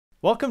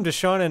Welcome to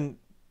Shawn and...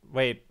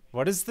 Wait,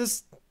 what is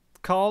this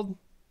called?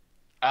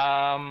 It's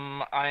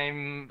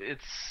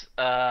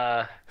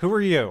Who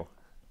are you?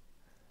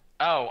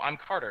 oh, I'm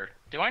Carter.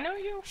 Do I know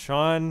you?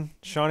 Shawn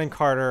and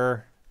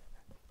Carter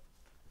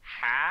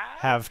Have?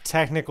 have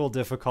technical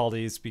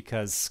difficulties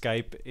because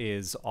Skype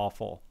is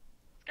awful.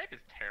 Skype is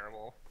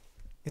terrible.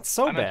 It's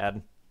so I mentioned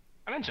bad.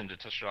 I mentioned it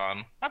to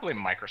Sean. I blame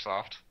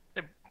Microsoft.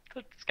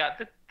 It's got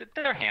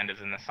their hand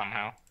is in this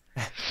somehow.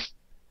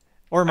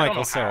 Or I don't Michael know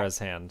how. Cera's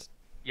hand.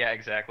 Yeah,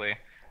 exactly.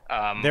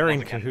 They're Once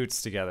in again,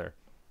 cahoots together.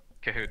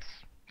 cahoots,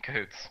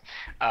 cahoots.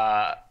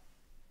 Uh,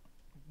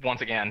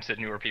 Once again, to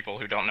newer people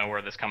who don't know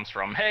where this comes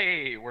from,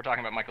 hey, we're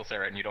talking about Michael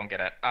Cera and you don't get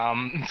it.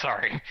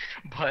 Sorry,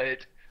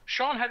 but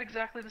Sean had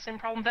exactly the same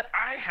problem that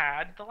I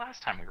had the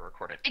last time we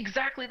recorded.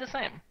 Exactly the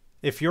same.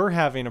 If you're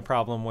having a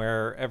problem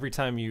where every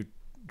time you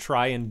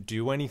try and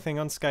do anything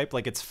on Skype,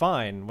 like it's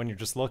fine when you're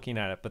just looking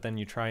at it, but then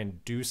you try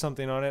and do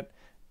something on it,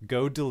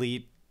 go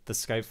delete the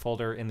Skype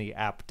folder in the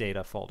app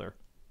data folder.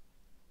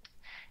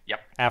 Yep.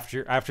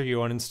 After you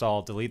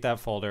uninstall, delete that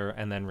folder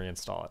and then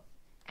reinstall it.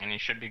 And you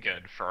should be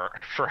good for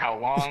how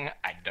long?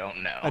 I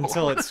don't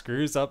Until know. it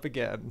screws up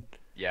again.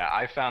 Yeah,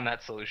 I found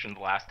that solution the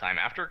last time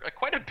after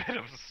quite a bit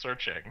of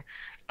searching.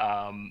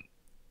 Um,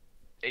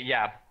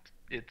 yeah,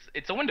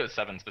 it's a Windows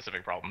 7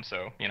 specific problem,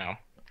 so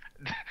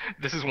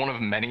this is one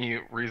of many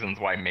reasons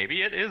why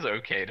maybe it is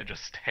okay to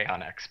just stay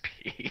on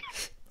XP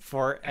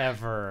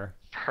Forever.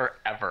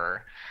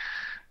 forever.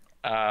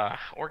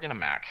 Or get a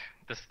Mac.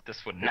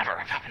 This would never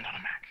have happened on a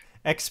Mac.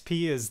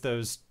 XP is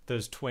those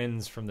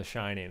twins from The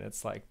Shining.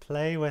 It's like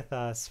play with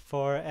us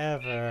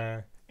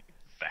forever.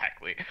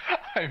 Exactly.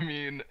 I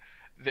mean,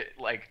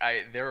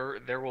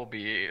 there will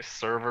be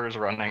servers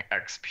running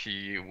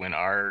XP when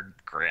our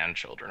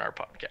grandchildren are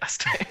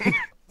podcasting.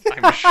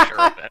 I'm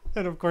sure of it.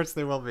 And of course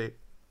they will be.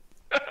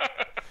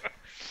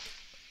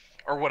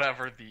 Or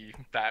whatever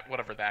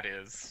that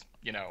is,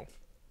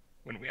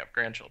 when we have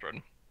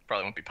grandchildren.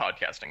 Probably won't be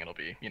podcasting, it'll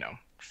be,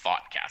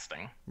 thought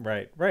casting.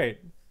 Right.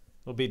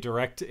 It'll be the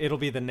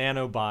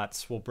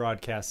nanobots will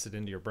broadcast it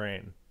into your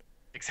brain.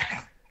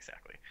 Exactly.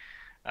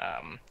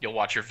 You'll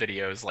watch your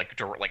videos like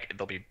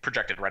they'll be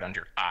projected right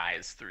under your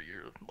eyes through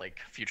your like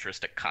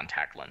futuristic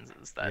contact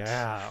lenses.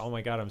 Yeah. Oh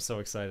my god, I'm so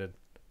excited.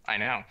 I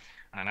know.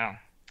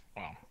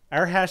 Well,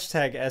 Our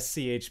hashtag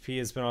SCHP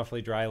has been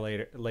awfully dry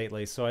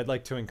lately, so I'd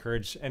like to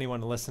encourage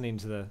anyone listening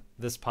to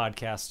this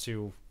podcast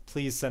to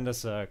please send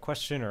us a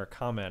question or a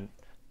comment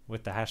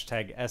with the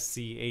hashtag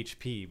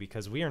SCHP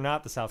because we are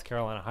not the South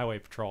Carolina Highway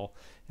Patrol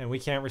and we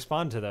can't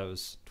respond to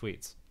those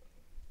tweets.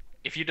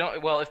 if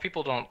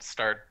people don't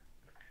start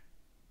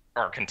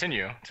or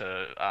continue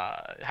to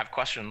have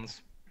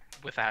questions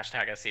with the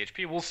hashtag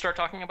SCHP, we'll start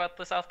talking about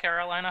the South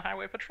Carolina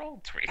Highway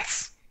Patrol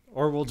tweets.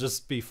 Or we'll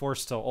just be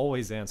forced to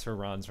always answer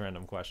Ron's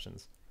random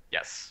questions.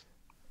 Yes.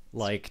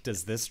 Like,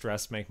 does this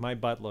dress make my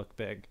butt look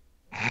big?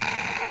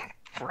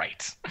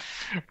 Right.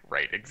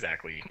 Right,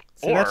 exactly.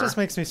 See, that just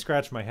makes me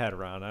scratch my head,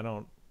 Ron.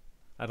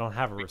 I don't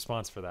have a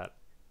response for that.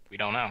 We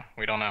don't know.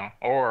 We don't know.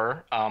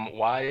 Or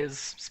why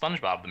is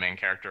SpongeBob the main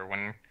character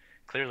when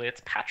clearly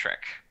it's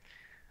Patrick?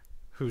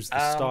 Who's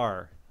the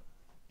star?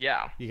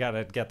 Yeah. You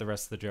gotta get the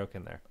rest of the joke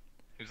in there.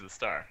 Who's the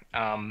star?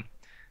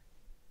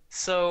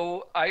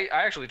 So I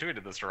actually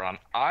tweeted this to Ron.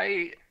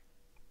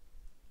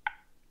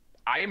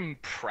 I'm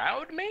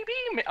proud,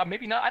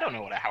 maybe not. I don't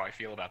know how I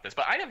feel about this,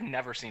 but I have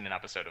never seen an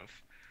episode of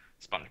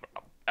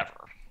SpongeBob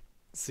ever.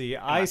 See,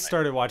 I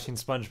started watching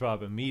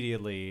SpongeBob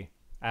immediately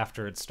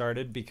after it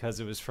started because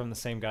it was from the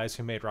same guys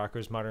who made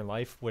Rocko's Modern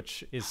Life,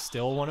 which is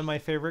still one of my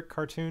favorite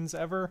cartoons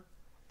ever.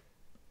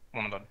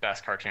 One of the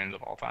best cartoons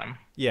of all time.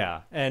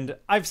 Yeah, and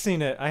I've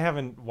seen it. I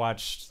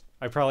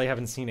probably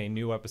haven't seen a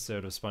new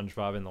episode of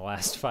SpongeBob in the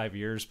last 5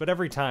 years, but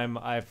every time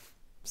I've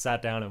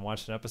sat down and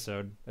watched an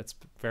episode, it's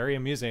very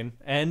amusing.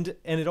 And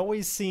it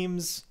always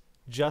seems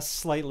just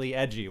slightly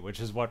edgy,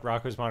 which is what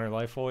Rocko's Modern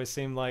Life always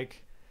seemed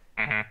like.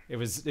 Mm-hmm. It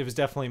was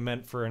definitely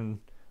meant for an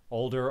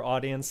older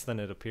audience than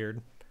it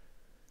appeared.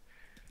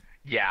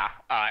 Yeah,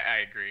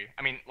 I agree.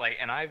 I mean,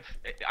 and I've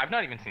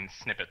not even seen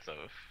snippets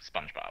of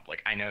SpongeBob.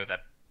 Like, I know that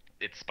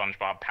it's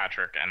SpongeBob,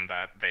 Patrick, and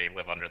that they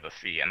live under the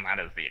sea, and that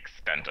is the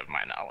extent of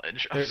my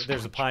knowledge of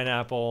There's a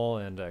pineapple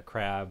and a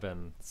crab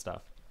and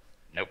stuff.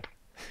 Nope.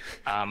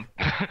 Um,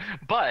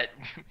 but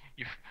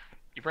you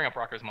you bring up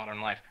Rocko's Modern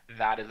Life.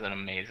 That is an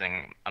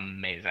amazing,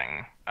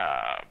 amazing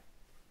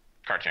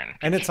cartoon.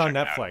 And it's on Check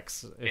it out.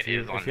 Netflix. It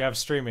is If you have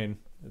streaming,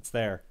 it's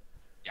there.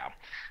 Yeah.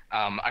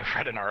 I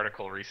read an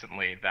article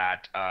recently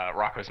that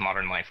Rocko's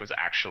Modern Life was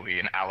actually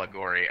an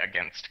allegory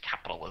against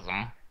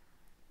capitalism.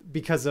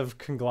 Because of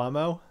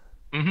Conglamo?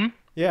 Mm-hmm.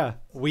 Yeah.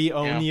 We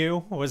own Yeah.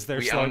 you was their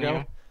We slogan.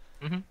 own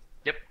you. Mm-hmm.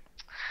 Yep.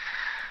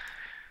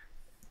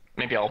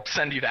 Maybe I'll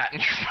send you that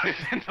and you can put it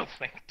in the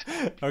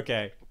link.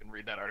 Okay. You can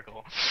read that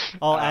article.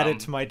 I'll add it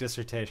to my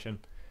dissertation.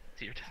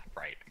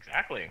 Right,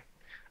 exactly.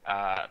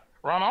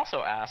 Ron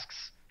also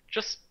asks,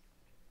 just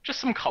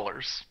some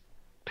colors.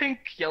 Pink,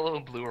 yellow,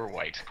 blue, or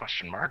white?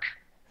 Question mark.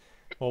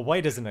 Well,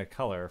 white isn't a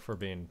color, if we're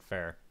being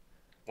fair.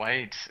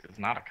 White is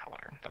not a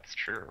color. That's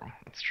true.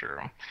 That's true.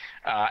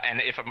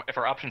 And if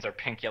our options are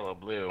pink, yellow,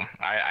 blue,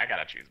 I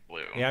gotta choose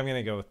blue. Yeah, I'm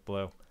gonna go with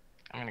blue.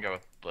 I'm gonna go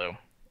with blue.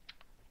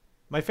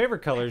 My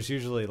favorite color is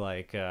usually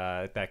like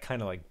that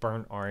kind of like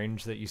burnt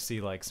orange that you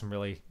see like some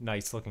really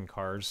nice looking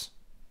cars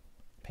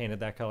painted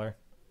that color.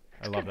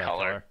 I love that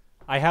color.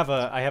 I have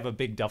a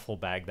big duffel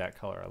bag that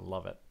color. I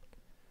love it.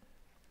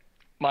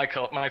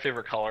 My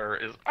favorite color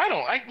is I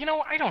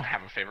don't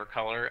have a favorite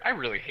color. I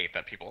really hate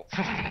that people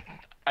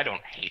I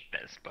don't hate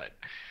this, but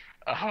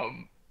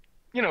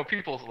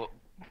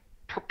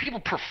people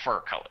prefer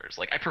colors.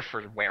 Like I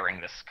prefer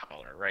wearing this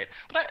color, right?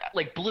 But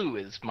like blue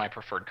is my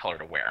preferred color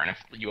to wear. And if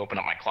you open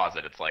up my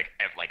closet, it's like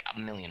I have like a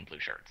million blue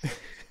shirts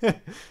and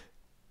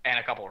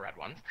a couple of red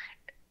ones.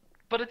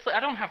 But I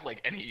don't have like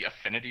any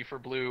affinity for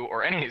blue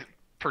or any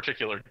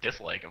particular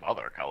dislike of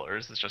other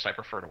colors. It's just I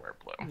prefer to wear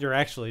blue. You're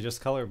actually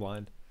just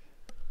colorblind.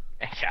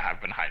 Yeah, I've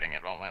been hiding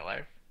it all my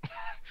life.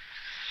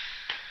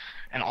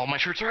 And all my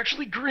shirts are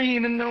actually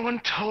green and no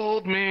one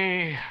told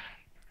me.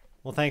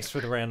 Well, thanks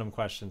for the random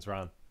questions,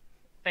 Ron.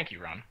 Thank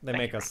you, Ron. They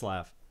make us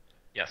laugh.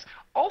 Yes.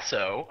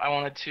 Also, I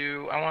wanted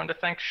to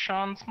thank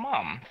Sean's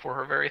mom for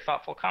her very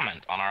thoughtful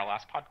comment on our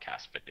last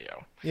podcast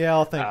video. Yeah,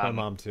 I'll thank my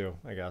mom too,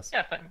 I guess.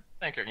 Yeah,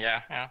 thank her.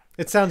 Yeah.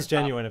 It sounds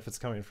genuine if it's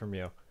coming from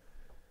you.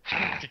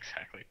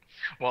 Exactly.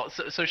 Well,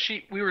 so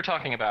we were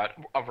talking about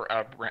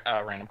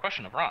a random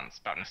question of Ron's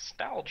about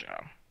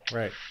nostalgia.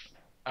 Right.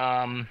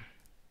 And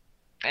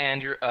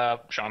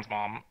Sean's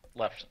mom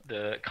left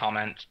the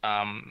comment.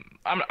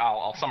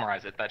 I'll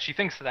summarize it, that she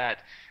thinks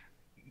that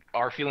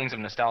our feelings of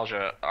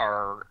nostalgia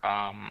are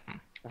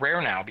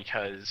rare now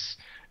because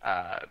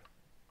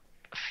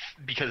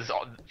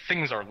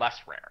things are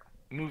less rare.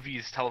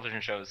 Movies,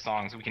 television shows,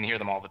 songs, we can hear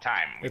them all the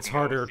time. It's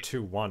harder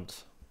to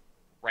want.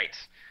 Right.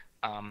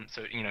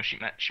 So she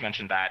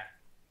mentioned that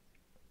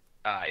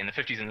in the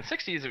 50s and the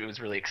 60s it was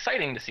really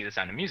exciting to see The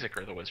Sound of Music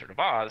or The Wizard of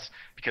Oz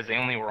because they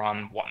only were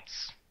on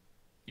once.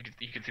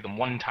 You could see them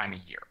one time a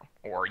year,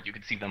 or you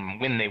could see them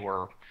when they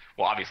were,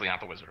 well, obviously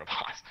not The Wizard of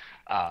Oz.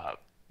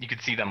 You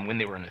could see them when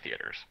they were in the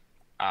theaters.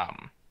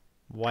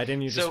 Why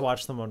didn't you just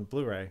watch them on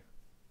Blu-ray?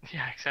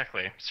 Yeah,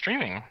 exactly.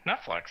 Streaming,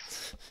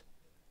 Netflix.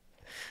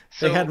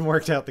 They hadn't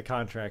worked out the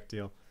contract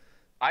deal.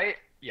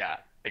 Yeah,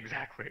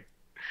 exactly.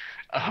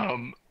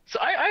 So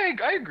I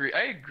agree.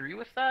 I agree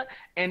with that,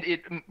 and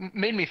it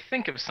made me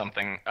think of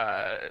something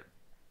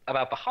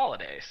about the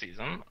holiday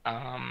season.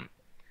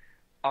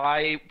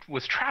 I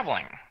was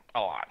traveling a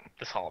lot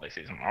this holiday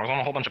season. I was on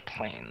a whole bunch of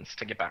planes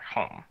to get back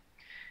home.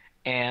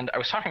 And I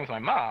was talking with my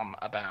mom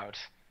about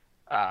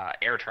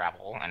air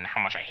travel and how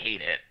much I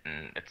hate it,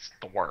 and it's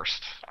the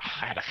worst.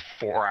 I had a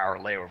 4-hour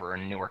layover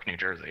in Newark, New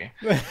Jersey.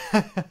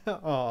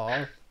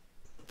 Aw,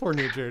 poor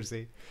New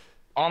Jersey.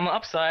 On the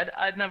upside,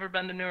 I'd never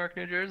been to Newark,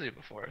 New Jersey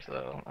before,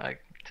 so I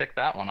ticked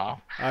that one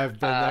off. I've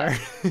been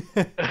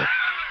there.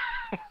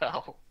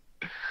 Well,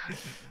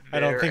 I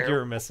don't think you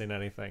were missing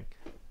anything.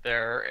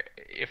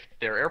 If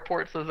their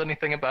airport says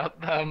anything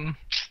about them,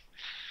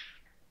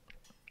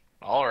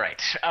 all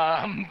right.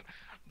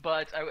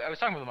 But I was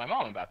talking with my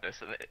mom about this,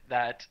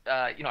 that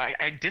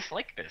I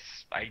dislike this.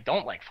 I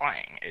don't like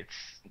flying. It's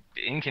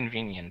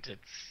inconvenient.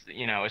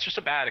 It's just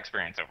a bad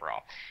experience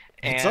overall.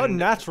 It's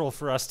unnatural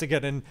for us to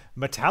get in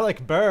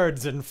metallic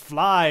birds and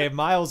fly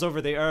miles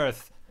over the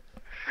earth.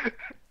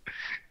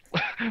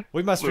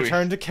 We must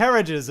return to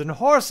carriages and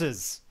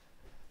horses.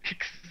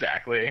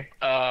 Exactly.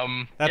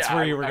 That's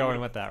where you were going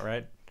with that,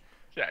 right?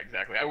 Yeah,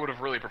 exactly. I would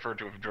have really preferred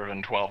to have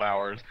driven 12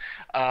 hours.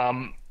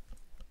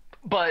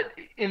 But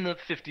in the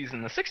 50s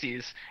and the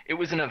 60s, it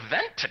was an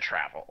event to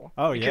travel.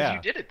 Oh, because yeah.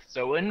 You did it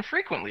so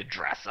infrequently.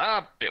 Dress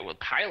up.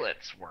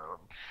 Pilots were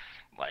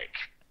like,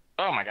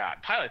 oh my God,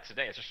 pilots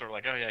today, it's just sort of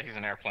like, oh yeah, he's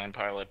an airplane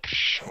pilot,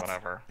 psh,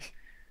 whatever.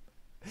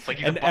 It's like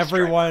and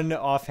everyone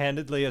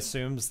offhandedly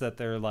assumes that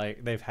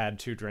they've had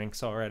 2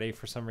 drinks already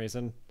for some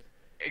reason.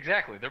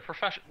 Exactly, they're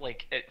professional.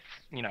 Like,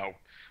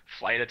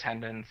 flight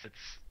attendants.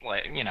 It's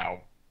like,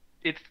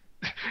 it's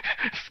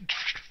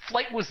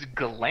flight was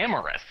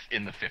glamorous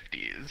in the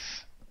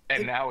 50s,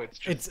 and now it's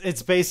just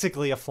it's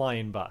basically a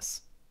flying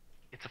bus.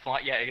 It's a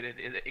flight. Yeah,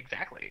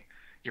 exactly.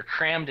 You're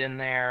crammed in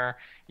there.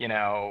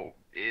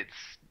 It's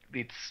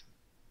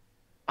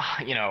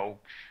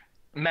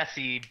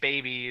messy,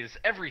 babies,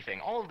 everything,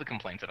 all of the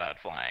complaints about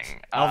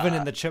flying. Alvin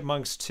and the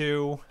Chipmunks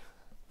 2.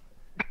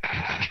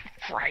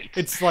 Right.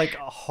 It's like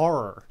a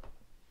horror.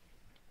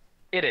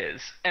 It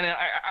is. And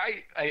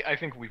I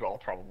think we all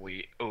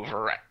probably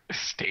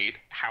overstate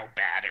how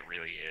bad it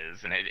really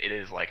is. And it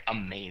is, like,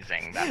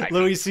 amazing that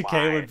Louis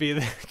C.K. would be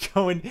there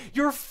going,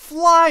 "You're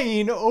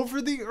flying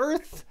over the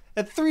earth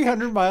at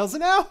 300 miles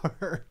an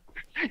hour."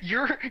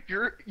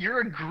 You're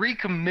a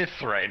Greek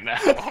myth right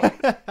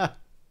now.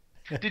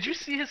 Did you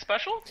see his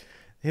special?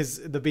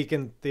 The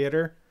Beacon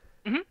Theater?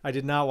 Mm-hmm. I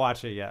did not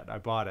watch it yet. I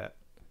bought it.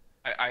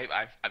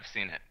 I've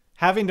seen it.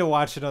 Having to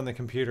watch it on the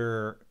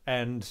computer,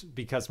 and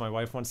because my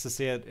wife wants to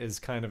see it, is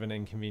kind of an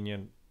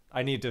inconvenient.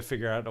 I need to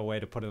figure out a way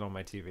to put it on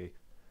my TV.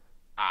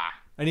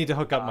 I need to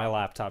hook up my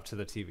laptop to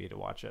the TV to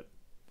watch it.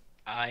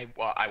 I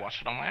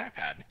watched it on my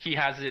iPad. He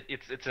has it.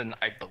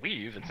 I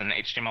believe it's an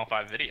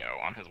HTML5 video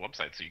on his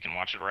website, so you can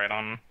watch it right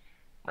on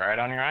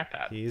your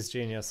iPad. He's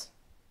genius.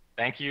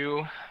 Thank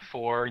you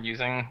for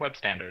using web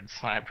standards.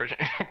 I appreciate.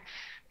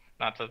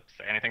 Not to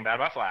say anything bad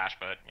about Flash,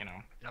 but you know,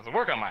 it doesn't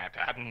work on my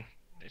iPad, and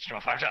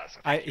HTML5 does.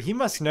 So He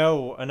must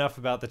know enough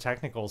about the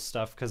technical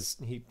stuff because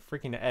he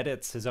freaking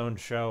edits his own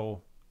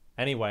show.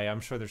 Anyway, I'm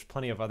sure there's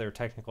plenty of other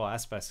technical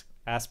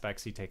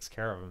aspects he takes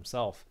care of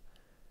himself.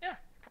 Yeah,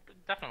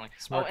 definitely.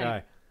 Smart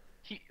guy.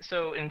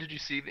 And did you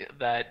see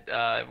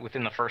that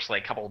within the first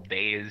like couple of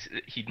days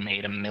he'd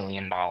made $1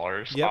 million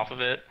off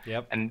of it?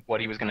 Yep. And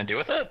what he was going to do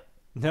with it?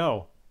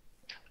 No.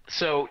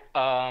 So,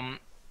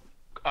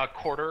 a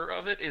quarter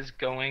of it is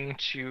going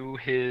to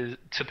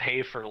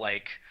pay for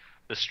like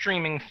the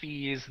streaming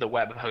fees, the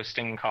web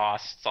hosting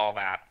costs, all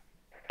that.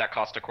 That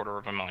cost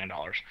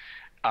 $250,000.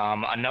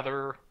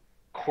 Another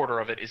quarter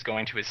of it is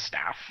going to his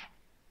staff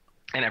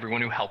and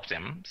everyone who helped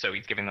him. So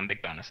he's giving them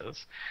big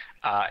bonuses.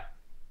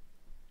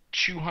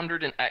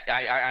 200 and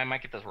I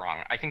might get this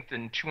wrong. I think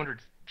the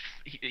 200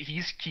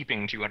 he's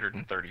keeping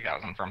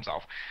 230,000 for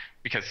himself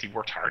because he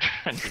worked hard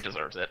and he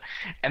deserves it.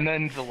 And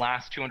then the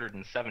last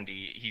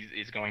 270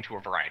 is going to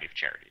a variety of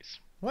charities.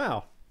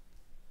 Wow.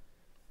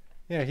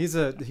 Yeah, he's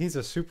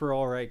a super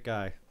all right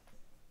guy.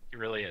 He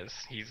really is.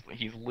 He's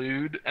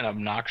lewd and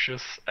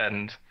obnoxious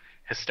and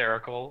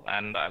hysterical,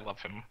 and I love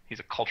him. He's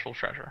a cultural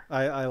treasure.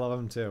 I love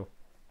him too.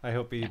 I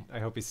hope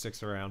he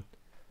sticks around.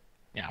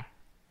 Yeah.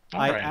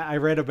 I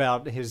read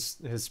about his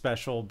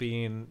special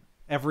being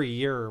every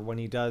year when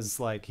he does,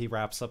 like, he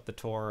wraps up the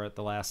tour at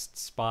the last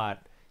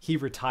spot, he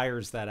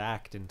retires that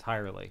act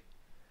entirely.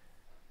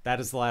 That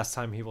is the last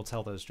time he will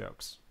tell those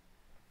jokes.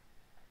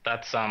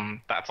 That's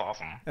awesome.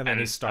 And then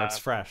he starts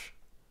fresh.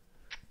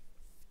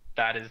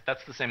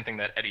 That's the same thing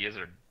that Eddie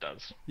Izzard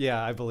does.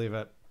 Yeah, I believe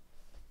it.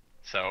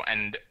 So,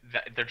 and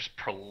they're just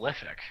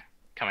prolific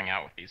coming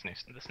out with this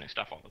new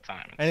stuff all the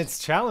time. And it's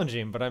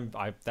challenging, but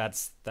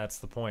that's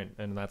the point,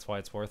 and that's why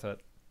it's worth it.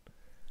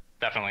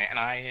 Definitely, and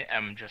I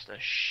am just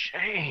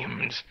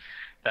ashamed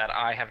that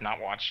I have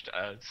not watched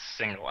a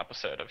single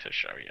episode of his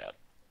show yet.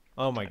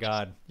 Oh my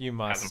God, you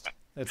must.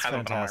 It's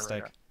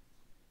fantastic.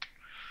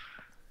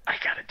 I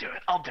gotta do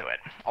it. I'll do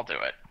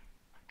it.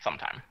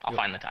 Sometime. I'll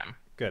find the time.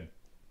 Good.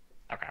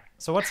 Okay.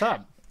 So what's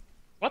up?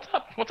 What's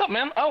up,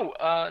 man? Oh,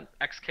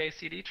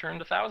 XKCD turned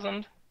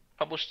 1,000.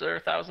 Published their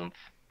 1,000th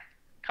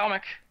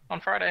comic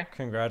on Friday.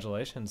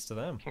 Congratulations to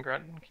them.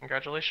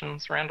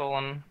 Congratulations, Randall,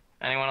 and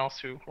anyone else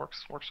who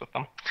works with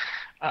them.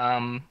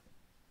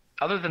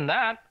 Other than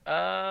that,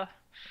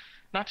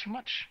 not too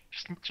much.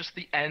 Just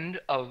the end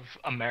of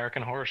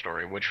American Horror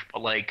Story, which,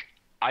 like,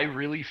 I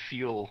really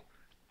feel...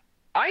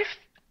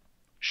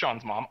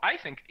 Sean's mom, I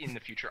think in the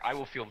future I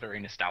will feel very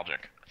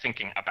nostalgic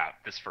thinking about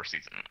this first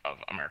season of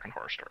American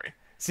Horror Story.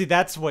 See,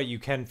 that's what you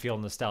can feel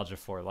nostalgia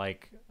for,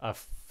 like a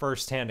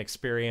first-hand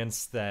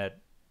experience that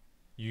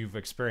you've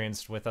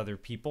experienced with other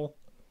people.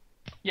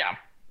 Yeah.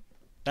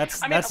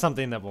 That's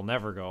something that will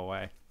never go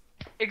away.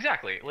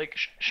 Exactly. Like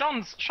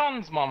Sean's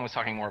mom was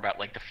talking more about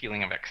like the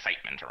feeling of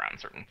excitement around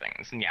certain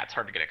things. And yeah, it's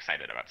hard to get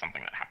excited about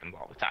something that happens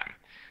all the time.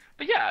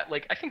 But yeah,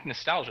 like I think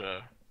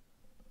nostalgia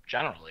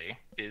generally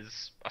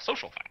is a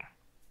social thing.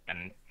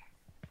 And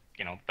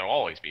you know, there'll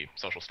always be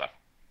social stuff.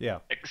 Yeah.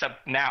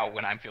 Except now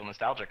when I feel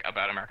nostalgic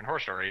about American Horror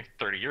Story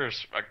 30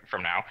 years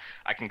from now,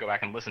 I can go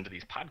back and listen to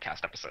these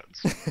podcast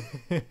episodes.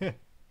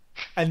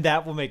 And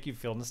that will make you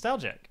feel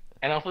nostalgic.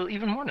 And I'll feel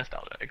even more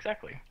nostalgia.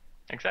 Exactly.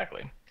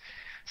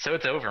 So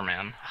it's over,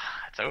 man.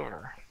 It's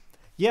over.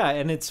 Yeah,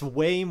 and it's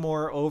way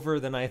more over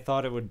than I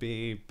thought it would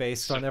be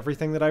based on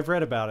everything that I've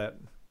read about it.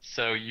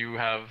 So you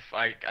have...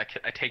 I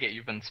take it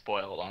you've been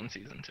spoiled on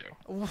season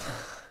 2.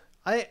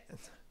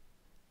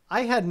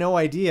 I had no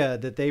idea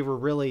that they were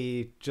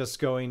really just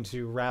going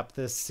to wrap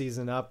this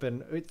season up,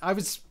 and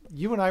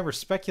you and I were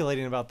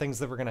speculating about things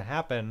that were going to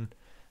happen,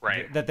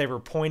 right? That they were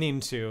pointing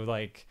to,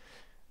 like,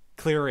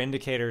 clear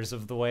indicators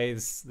of the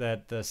ways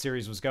that the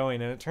series was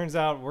going, and it turns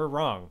out we're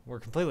wrong. We're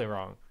completely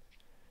wrong.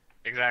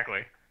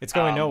 Exactly. It's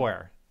going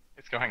nowhere.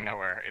 It's going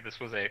nowhere. This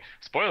was a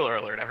spoiler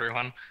alert,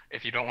 everyone.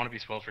 If you don't want to be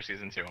spoiled for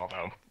season 2,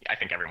 although I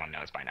think everyone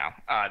knows by now,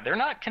 they're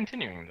not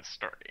continuing this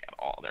story at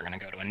all. They're going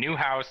to go to a new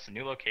house, a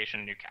new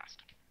location, a new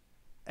cast.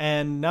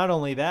 And not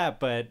only that,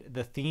 but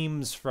the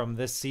themes from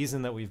this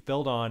season that we've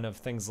built on of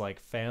things like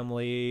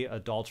family,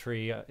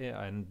 adultery,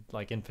 and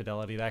like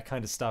infidelity, that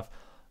kind of stuff,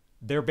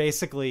 they're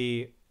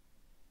basically,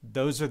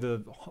 those are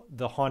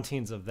the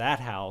hauntings of that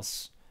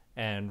house.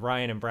 And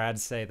Ryan and Brad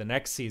say the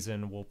next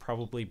season will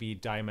probably be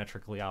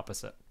diametrically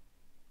opposite.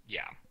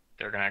 Yeah,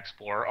 they're going to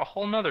explore a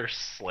whole nother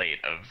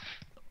slate of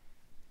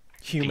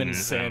human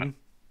sin.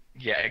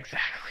 Yeah,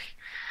 exactly.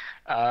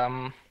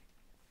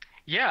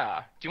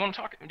 Yeah. Do you want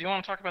to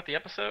talk about the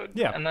episode?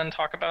 Yeah. And then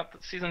talk about the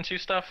season 2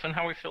 stuff and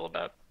how we feel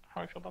about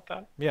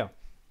that? Yeah.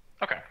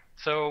 Okay.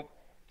 So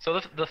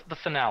the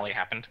finale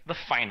happened. The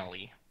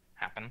finally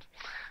happened.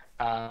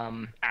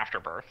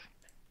 Afterbirth.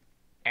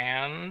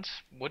 And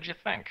what'd you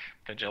think?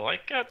 Did you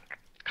like it?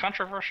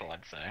 Controversial,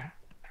 I'd say.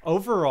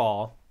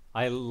 Overall,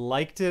 I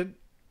liked it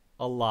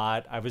a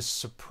lot. I was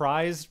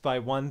surprised by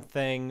one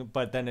thing,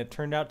 but then it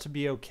turned out to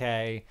be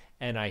okay,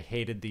 and I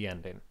hated the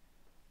ending.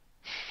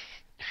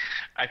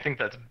 I think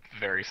that's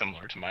very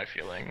similar to my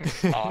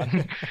feelings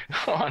on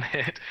on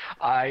it.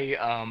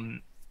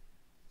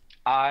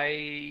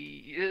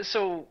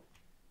 So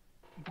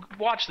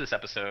watch this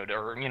episode,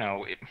 or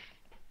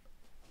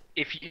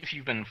if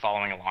you've been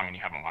following along and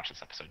you haven't watched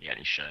this episode yet,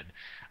 you should.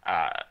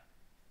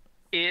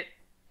 It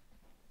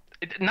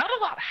not a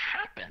lot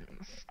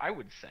happens, I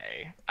would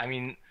say. I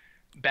mean,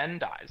 Ben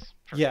dies.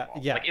 Yeah,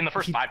 yeah. Like in the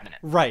first 5 minutes.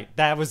 Right.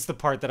 That was the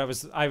part that I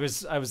was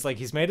like,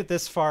 he's made it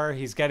this far,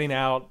 he's getting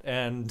out,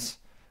 and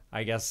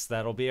I guess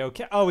that'll be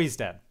okay. Oh, he's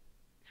dead.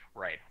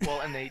 Right.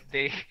 Well, and they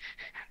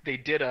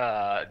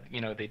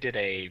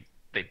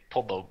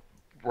pulled the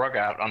rug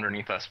out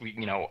underneath us.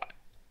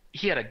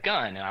 He had a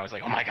gun, and I was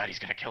like, oh my god, he's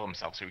gonna kill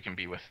himself so he can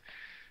be with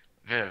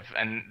Viv.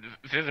 And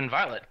Viv and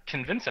Violet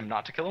convince him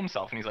not to kill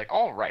himself, and he's like,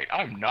 all right,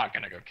 I'm not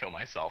gonna go kill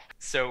myself.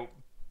 So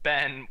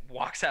Ben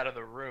walks out of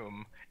the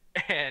room,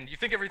 and you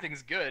think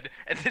everything's good,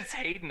 and it's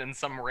Hayden and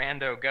some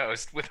rando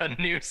ghost with a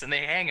noose, and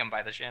they hang him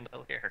by the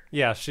chandelier.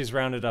 Yeah, she's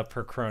rounded up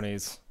her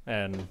cronies,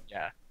 and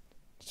yeah,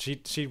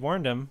 she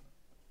warned him.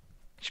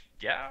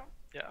 Yeah.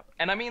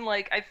 And I mean,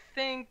 like, I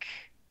think,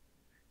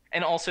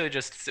 and also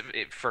just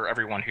for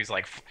everyone who's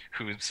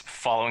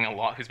following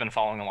along, who's been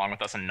following along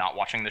with us and not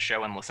watching the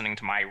show and listening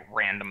to my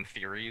random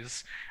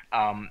theories,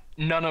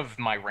 none of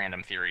my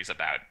random theories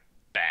about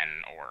Ben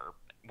or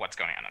what's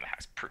going on in the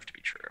house proved to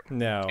be true.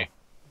 No.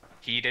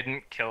 He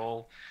didn't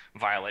kill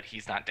Violet.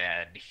 He's not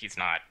dead. He's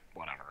not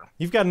whatever.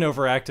 You've got an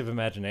overactive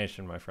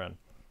imagination, my friend.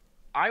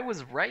 I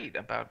was right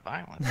about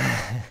Violet.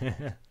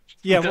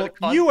 Yeah,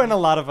 well, you and a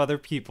lot of other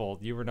people.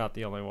 You were not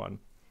the only one.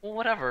 Well,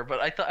 whatever,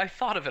 but I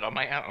thought of it on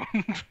my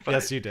own. But,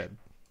 yes, you did.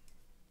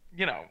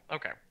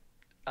 Okay.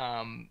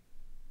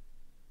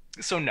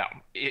 So no,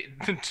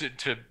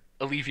 to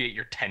alleviate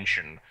your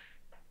tension,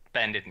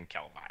 Ben didn't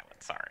kill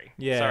Violet. Sorry.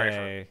 Yay. Sorry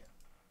for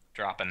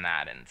dropping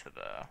that into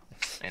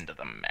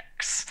the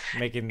mix.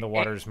 Making the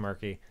waters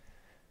murky.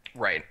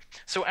 Right.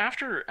 So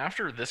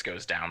after this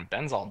goes down,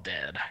 Ben's all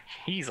dead.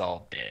 He's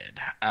all dead.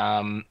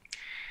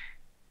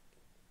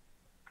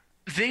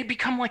 They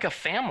become like a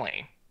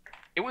family.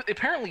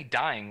 Apparently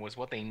dying was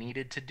what they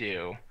needed to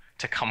do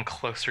to come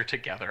closer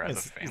together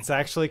as a family. It's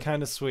actually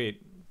kind of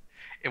sweet.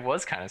 It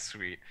was kind of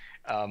sweet.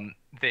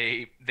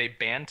 They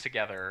band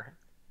together.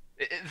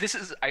 This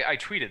is I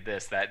tweeted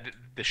this, that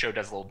the show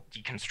does a little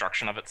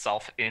deconstruction of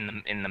itself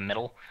in the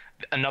middle.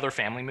 Another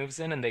family moves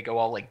in and they go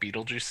all like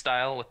Beetlejuice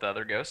style with the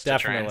other ghosts.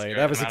 Definitely,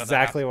 that was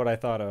exactly what I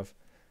thought of.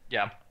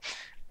 Yeah,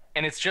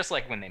 and it's just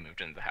like when they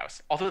moved into the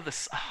house. Although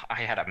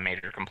I had a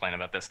major complaint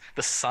about this.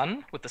 The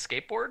son with the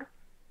skateboard,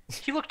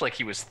 he looked like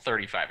he was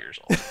 35 years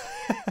old.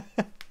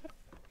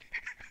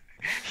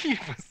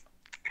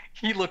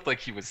 He looked like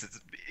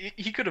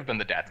he could have been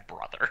the dad's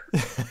brother.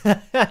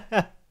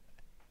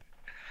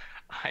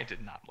 I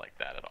did not like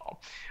that at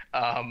all.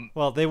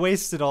 Well, they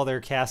wasted all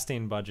their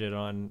casting budget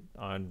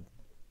on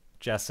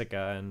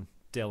Jessica and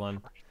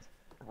Dylan.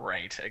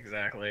 Right,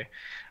 exactly.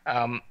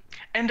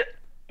 And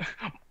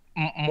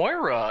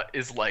Moira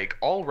is like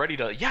all ready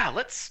to,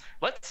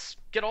 let's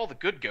get all the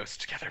good ghosts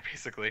together,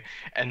 basically,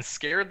 and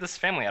scare this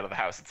family out of the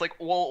house. It's like,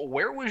 well,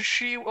 where was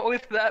she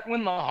with that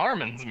when the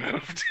Harmons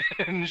moved?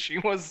 And she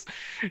was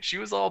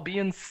all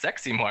being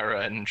sexy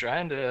Moira and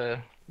trying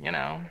to,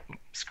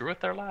 screw with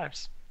their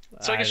lives.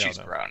 So I guess she's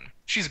grown.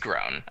 She's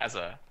grown as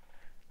a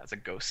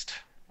ghost.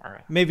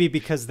 Maybe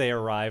because they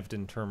arrived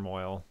in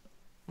turmoil.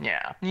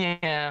 Yeah.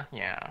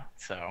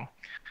 So,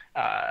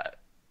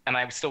 and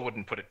I still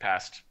wouldn't put it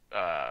past.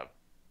 Oh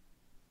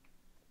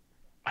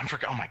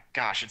my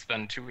gosh, it's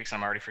been 2 weeks and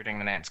I'm already forgetting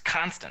the names.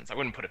 Constance. I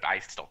wouldn't put it. I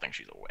still think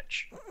she's a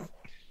witch.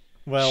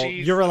 Well,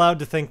 you're allowed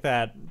to think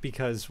that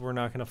because we're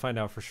not going to find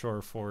out for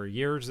sure for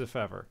years, if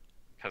ever.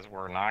 Because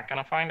we're not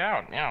going to find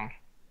out. Yeah.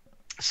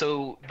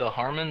 So the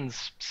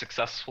Harmons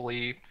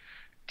successfully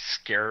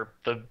scare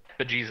the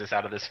bejesus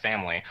out of this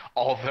family,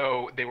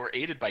 although they were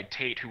aided by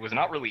Tate, who was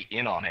not really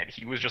in on it.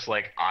 He was just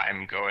like,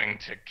 I'm going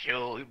to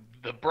kill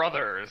the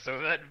brother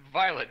so that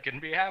Violet can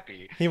be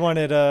happy. He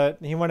wanted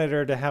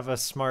her to have a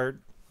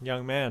smart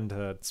young man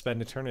to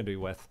spend eternity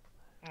with.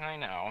 I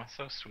know,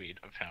 so sweet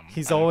of him.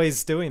 He's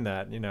always doing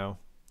that,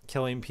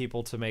 killing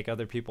people to make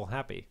other people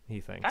happy, he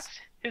thinks.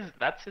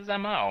 That's his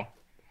MO.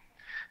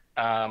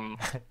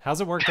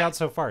 How's it worked out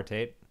so far,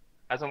 Tate?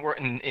 Hasn't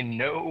worked in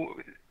no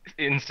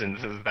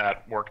instance has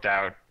that worked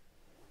out.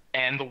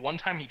 And the one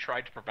time he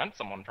tried to prevent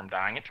someone from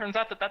dying, it turns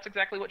out that that's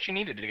exactly what she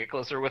needed to get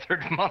closer with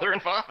her mother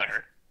and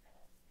father.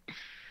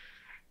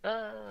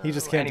 He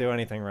just can't do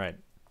anything right.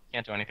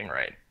 Can't do anything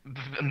right.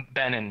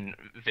 Ben and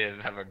Viv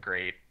have a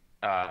great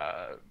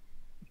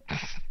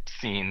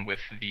scene with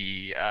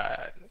the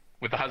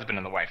husband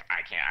and the wife.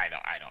 I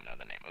don't know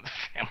the name of the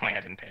family.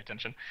 I didn't pay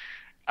attention.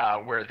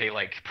 Where they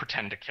like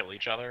pretend to kill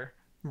each other.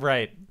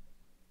 Right.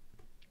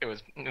 It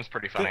was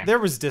pretty funny. There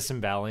was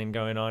disemboweling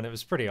going on. It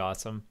was pretty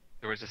awesome.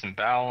 There was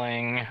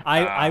disemboweling.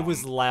 I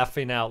was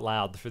laughing out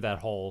loud for that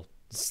whole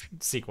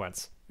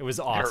sequence. It was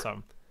They're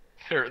awesome.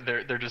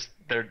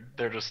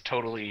 they're just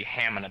totally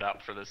hamming it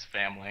up for this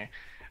family.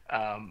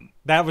 That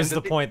And was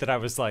the point that I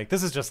was like,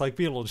 this is just like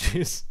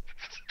Beetlejuice.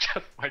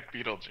 just like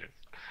Beetlejuice.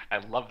 I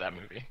love that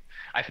movie.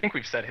 I think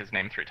we've said his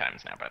name 3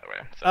 times now, by the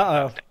way. So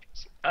Uh-oh.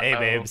 that's Hey,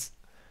 dangerous.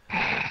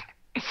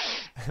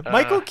 babes.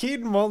 Michael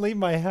Keaton won't leave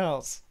my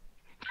house.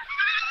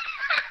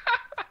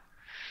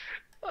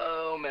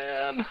 Oh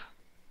man.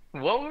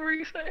 What were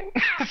you saying?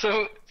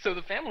 So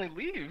the family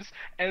leaves,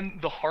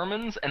 and the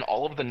Harmons and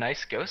all of the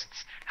nice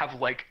ghosts have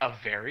like a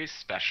very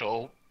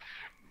special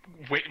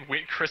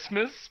wait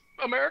Christmas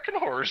American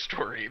Horror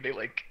Story. They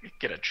like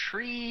get a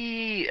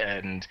tree,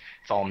 and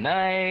it's all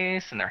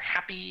nice, and they're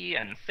happy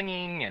and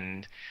singing,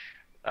 and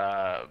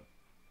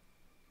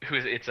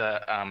it's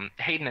a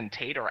Hayden and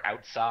Tate are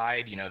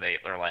outside. You know,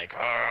 they're like,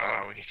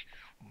 oh,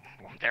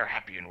 they're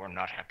happy and we're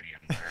not happy,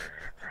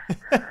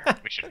 and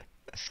we should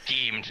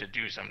scheme to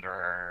do something,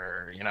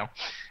 you know.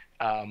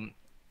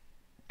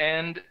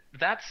 And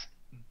that's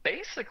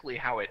basically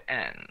how it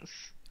ends.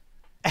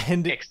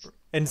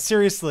 And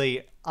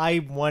seriously, I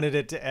wanted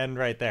it to end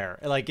right there.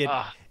 Like it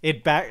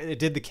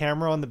did the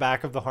camera on the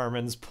back of the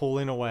Harmons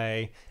pulling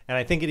away, and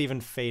I think it even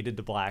faded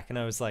to black, and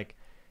I was like,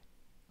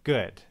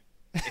 good.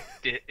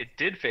 It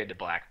did fade to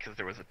black because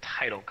there was a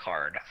title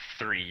card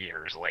 3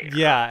 years later.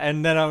 Yeah,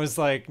 and then I was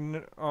like,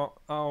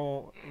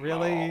 oh,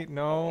 really?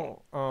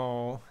 No.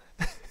 Oh.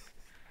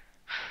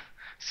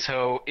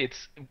 So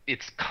it's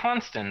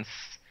Constance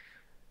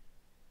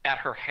at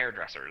her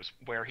hairdresser's,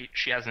 where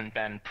she hasn't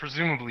been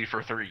presumably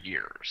for 3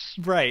 years.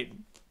 Right.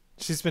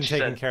 She's been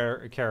taking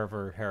said, care of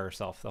her hair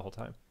herself the whole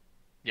time.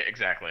 Yeah,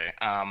 exactly.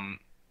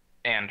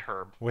 And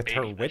her with baby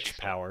her witch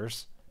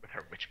powers. With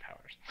her witch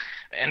powers.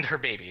 And her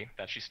baby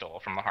that she stole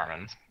from the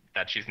Harmons,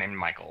 that she's named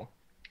Michael.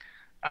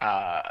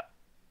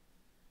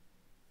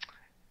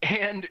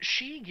 And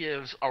she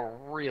gives a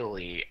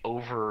really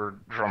over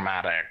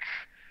dramatic,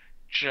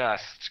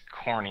 just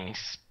corny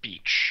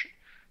speech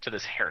to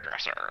this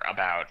hairdresser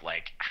about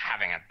like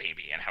having a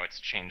baby and how it's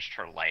changed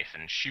her life,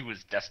 and she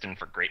was destined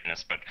for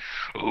greatness, but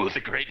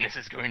the greatness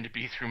is going to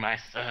be through my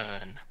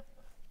son.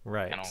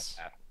 Right. And all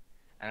that.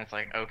 And it's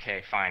like,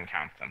 okay, fine,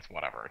 Constance,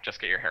 whatever.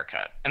 Just get your hair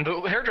cut. And the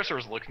hairdresser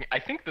was looking. I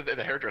think that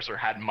the hairdresser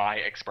had my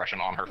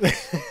expression on her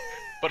face,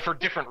 but for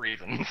different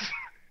reasons.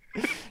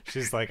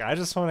 She's like, I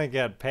just want to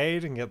get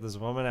paid and get this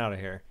woman out of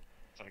here.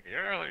 It's like,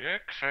 you're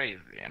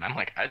crazy. And I'm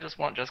like, I just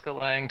want Jessica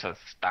Lange to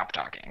stop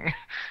talking.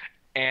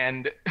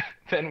 And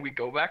then we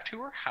go back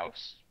to her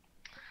house,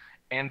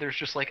 and there's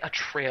just like a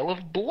trail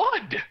of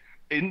blood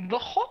in the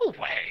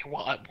hallway.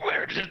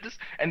 Where did this?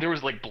 And there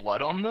was like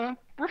blood on the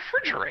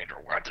refrigerator.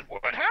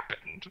 What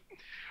happened?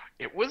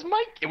 It was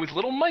Mike. It was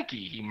little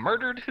Mikey. He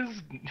murdered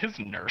his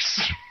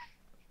nurse.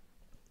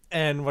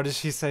 And what does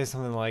she say?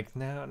 Something like,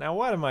 now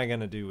what am I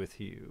gonna do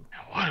with you?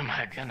 Now what am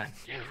I gonna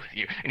do with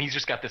you? And he's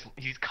just got this.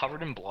 He's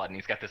covered in blood, and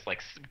he's got this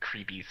like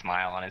creepy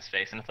smile on his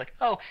face, and it's like,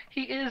 oh,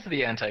 he is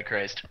the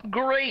Antichrist.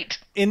 Great.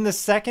 In the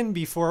second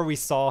before we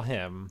saw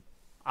him,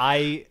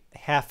 I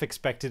half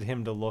expected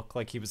him to look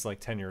like he was like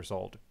 10 years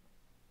old.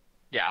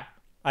 Yeah.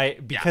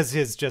 Because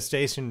his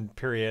gestation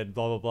period,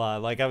 blah blah blah.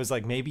 Like I was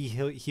like, maybe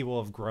he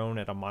will have grown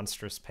at a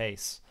monstrous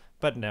pace,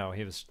 but no,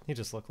 he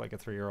just looked like a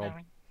 3-year-old.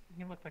 No,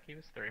 he looked like he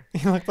was 3.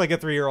 He looked like a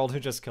 3-year-old who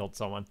just killed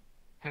someone.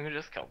 I'm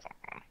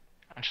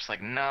just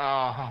like,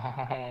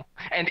 no.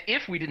 And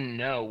if we didn't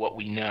know what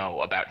we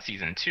know about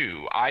season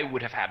 2, I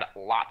would have had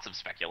lots of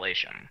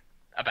speculation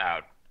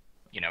about,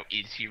 you know,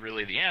 is he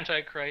really the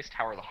Antichrist?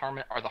 How are the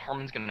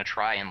Harmons going to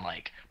try and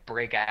like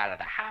break out of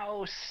the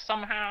house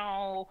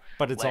somehow?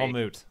 But it's all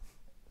moot.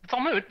 It's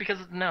all moot because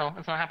no,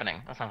 it's not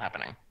happening. That's not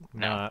happening.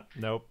 No.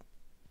 Nope.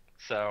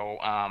 So,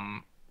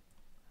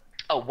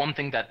 one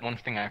thing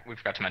we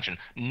forgot to mention.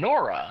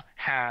 Nora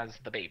has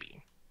the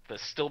baby, the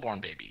stillborn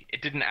baby.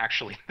 It didn't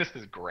actually. This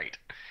is great.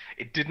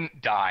 It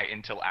didn't die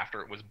until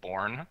after it was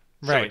born.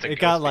 Right. So it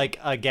got like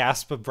a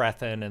gasp of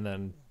breath in, and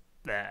then.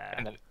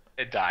 And then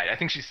it died. I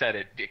think she said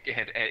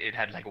it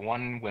had like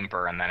one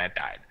whimper and then it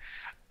died.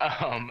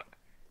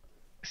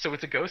 So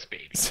it's a ghost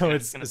baby.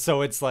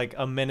 So it's like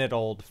a minute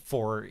old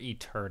for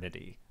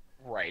eternity.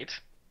 Right.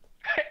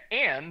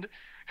 And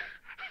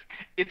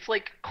it's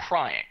like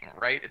crying,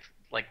 right? It's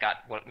like got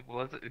what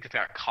was it? It's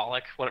got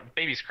colic. What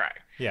babies cry.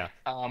 Yeah.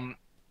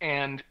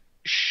 And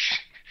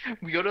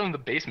we go down to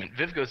the basement.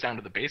 Viv goes down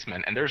to the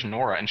basement, and there's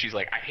Nora, and she's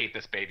like, "I hate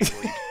this baby.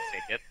 Will you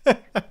take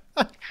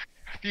it?"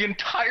 The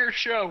entire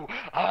show,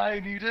 I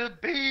need a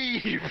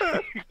baby.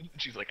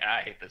 She's like,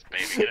 I hate this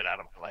baby. Get it out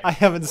of my life. I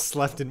haven't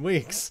slept in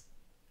weeks.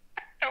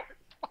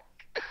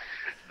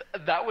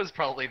 That was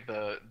probably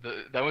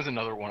that was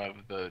another one of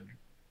the.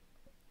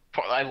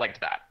 I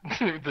liked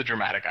that the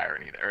dramatic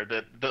irony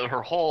there.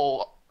 Her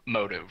whole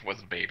motive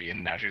was a baby,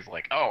 and now she's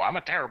like, oh, I'm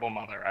a terrible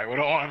mother. I don't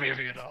want a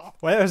baby at all.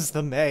 Where's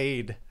the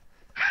maid?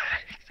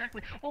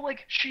 Exactly. Well,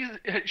 like she's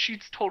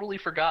totally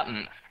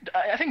forgotten.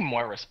 I think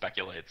Moira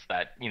speculates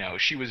that, you know,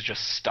 she was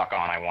just stuck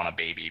on I want a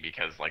baby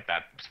because like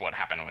that's what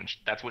happened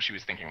that's what she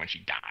was thinking when she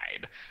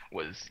died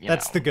was,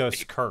 that's the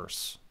ghost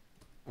curse.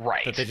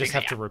 Right. That they just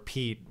have to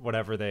repeat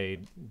whatever they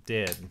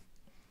did.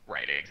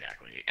 Right,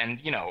 exactly. And,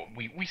 you know,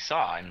 we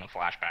saw in the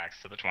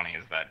flashbacks to the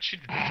 20s that she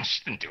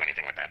didn't do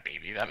anything with that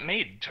baby. That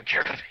maid took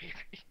care of the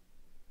baby.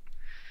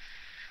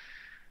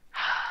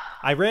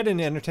 I read in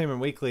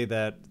Entertainment Weekly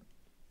that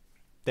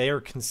they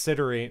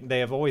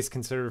have always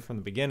considered from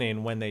the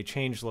beginning, when they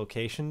change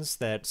locations,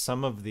 that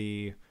some of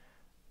the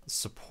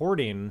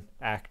supporting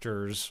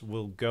actors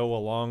will go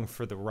along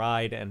for the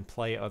ride and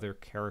play other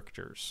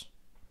characters.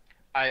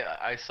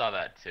 I saw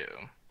that too.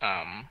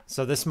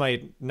 So this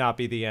might not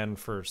be the end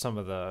for some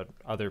of the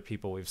other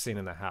people we've seen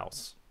in the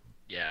house.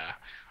 Yeah,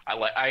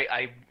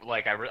 I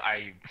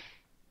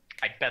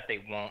bet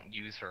they won't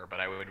use her, but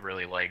I would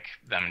really like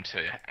them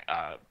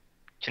to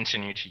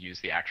continue to use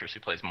the actress who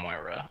plays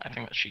Moira. I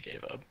think that she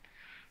gave a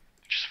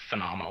just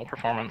phenomenal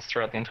performance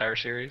throughout the entire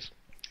series.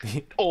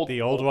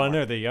 The old one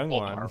or the young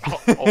one?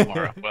 Old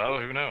Moira. Well,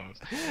 who knows?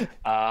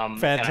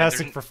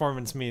 Fantastic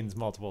performance means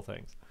multiple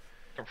things.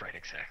 Right,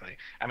 exactly.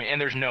 I mean, and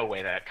there's no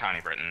way that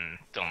Connie Britton,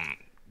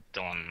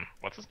 Dylan,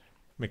 what's his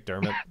name?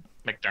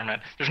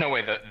 McDermott. There's no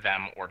way that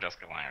them or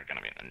Jessica Lange are going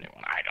to be in the new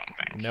one. I don't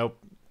think. Nope.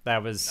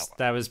 That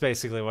was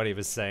basically what he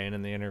was saying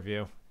in the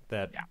interview.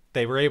 That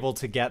they were able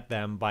to get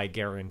them by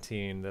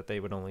guaranteeing that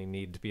they would only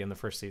need to be in the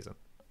first season.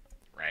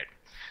 Right.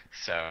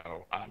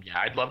 So, yeah,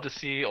 I'd love to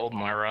see old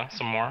Moira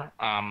some more.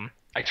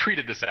 I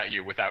tweeted this at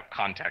you without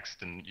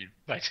context, and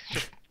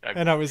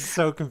and I was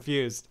so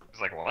confused. I was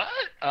like,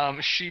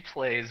 what? She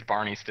plays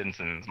Barney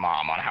Stinson's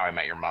mom on How I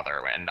Met Your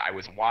Mother, and I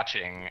was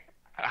watching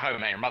How I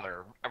Met Your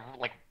Mother,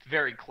 like,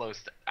 very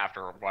close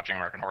after watching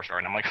American Horror Story,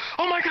 and I'm like,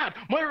 oh my god,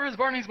 Moira is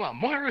Barney's mom!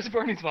 Moira is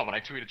Barney's mom! And I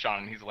tweeted Sean,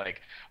 and he's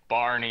like,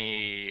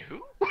 Barney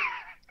who?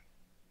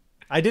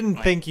 I didn't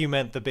think you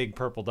meant the big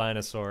purple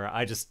dinosaur.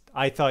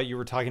 I thought you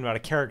were talking about a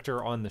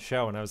character on the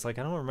show, and I was like,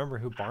 I don't remember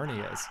who Barney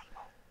is.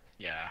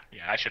 Yeah,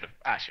 I should have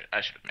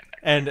made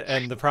that.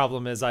 And the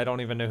problem is I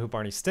don't even know who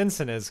Barney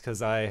Stinson is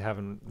because I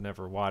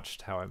never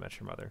watched How I Met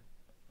Your Mother.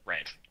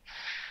 Right.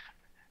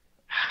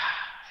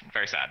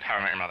 Very sad. How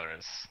I Met Your Mother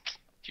is a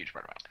huge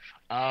part of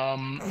my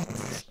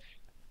life.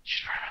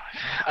 Huge part of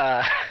my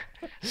life.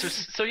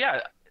 So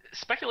yeah,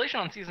 speculation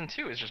on season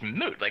 2 is just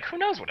moot. Like, who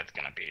knows what it's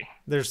gonna be?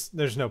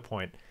 There's no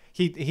point.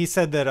 He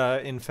said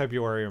that in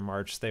February or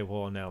March they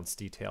will announce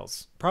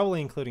details, probably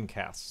including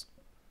casts.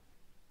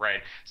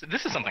 Right. So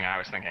this is something I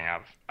was thinking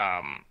of.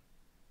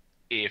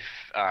 If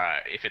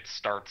it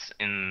starts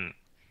in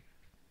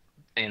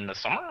the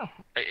summer,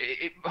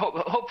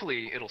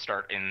 hopefully it'll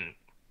start in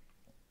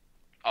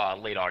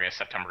late August,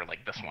 September,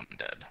 like this one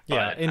did.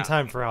 Yeah, in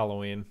time for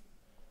Halloween.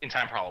 In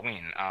time for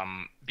Halloween,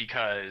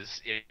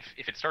 because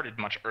if it started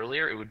much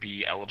earlier, it would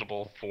be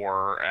eligible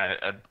for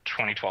a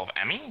 2012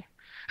 Emmy,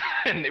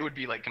 and it would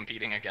be like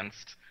competing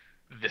against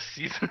this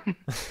season.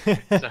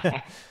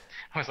 So.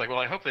 I was like, well,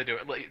 I hope they do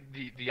it. Like,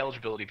 the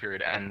eligibility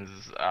period ends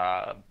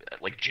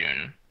like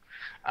June.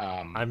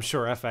 I'm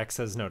sure FX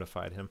has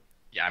notified him.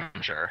 Yeah,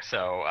 I'm sure.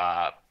 So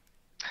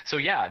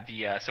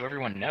yeah, so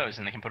everyone knows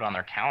and they can put it on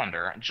their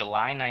calendar.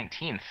 July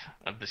 19th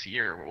of this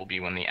year will be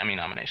when the Emmy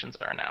nominations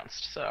are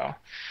announced. So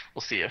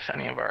we'll see if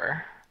any of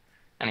our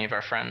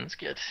friends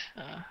get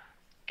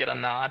a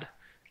nod.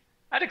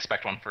 I'd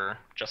expect one for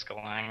Jessica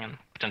Lange and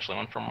potentially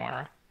one for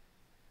Moira.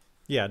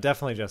 Yeah,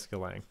 definitely Jessica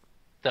Lange.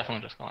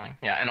 Definitely just going.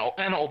 Yeah, and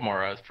old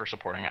Moira for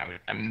supporting.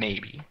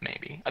 Maybe.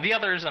 The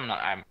others, I'm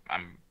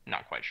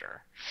not quite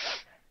sure.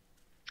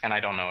 And I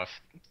don't know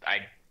if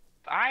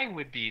I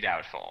would be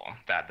doubtful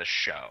that the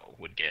show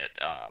would get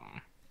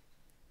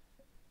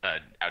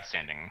an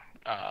outstanding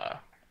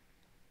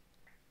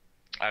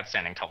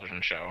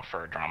television show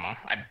for a drama.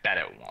 I bet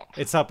it won't.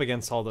 It's up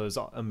against all those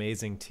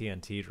amazing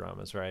TNT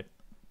dramas, right?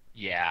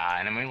 Yeah,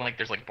 and I mean, like,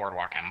 there's like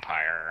Boardwalk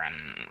Empire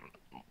and.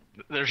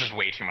 There's just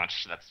way too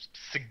much that's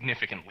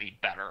significantly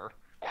better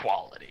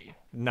quality.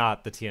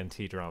 Not the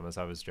TNT dramas,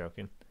 I was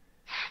joking.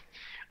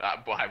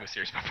 Well, I was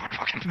serious about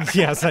Boardwalk Empire.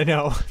 Yes, I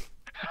know.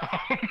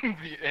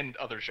 And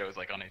other shows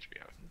like on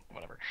HBO,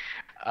 whatever.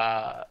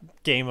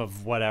 Game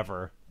of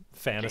whatever.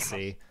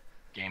 Fantasy.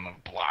 Game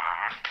of blah.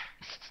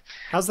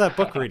 How's that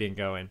book reading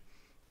going?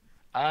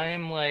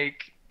 I'm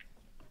like...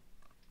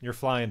 You're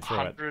flying through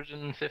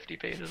 150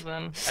 pages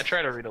in. I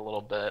try to read a little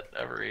bit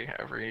every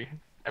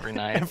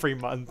night. Every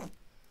month.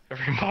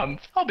 Every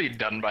month. I'll be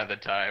done by the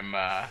time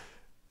by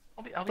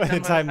the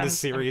time the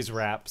series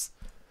wraps.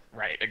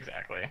 Right,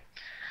 exactly.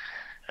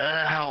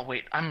 I'll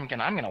wait. I'm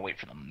gonna wait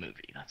for the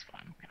movie. That's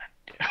what I'm gonna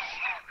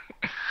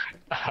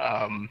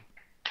do.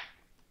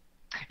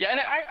 Yeah, and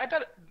I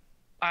bet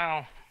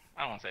I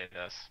don't want to say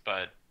this,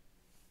 but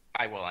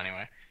I will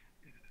anyway.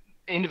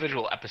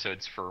 Individual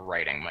episodes for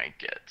writing might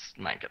get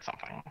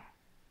something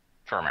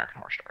for American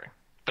Horror Story,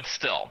 but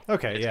still.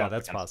 Okay, yeah,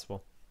 that's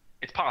possible.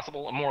 It's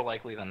possible, more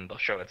likely than the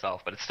show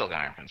itself, but it's still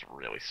going against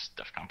really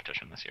stiff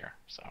competition this year.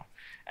 So,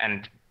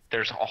 and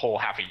there's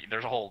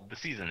the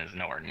season is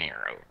nowhere near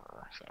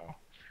over. So,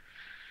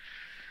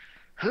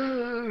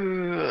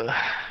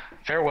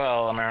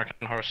 farewell,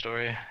 American Horror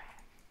Story.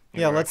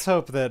 Yeah, let's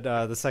hope that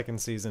the second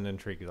season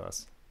intrigues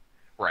us.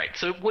 Right.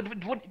 So,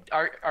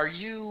 are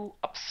you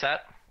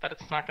upset that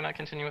it's not going to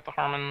continue with the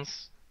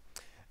Harmons?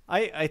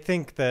 I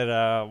think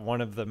that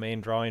one of the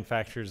main drawing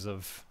factors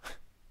of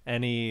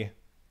any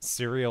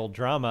serial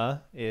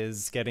drama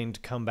is getting to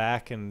come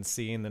back and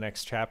seeing the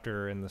next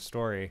chapter in the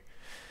story.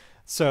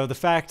 So the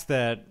fact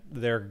that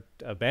they're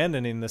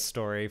abandoning this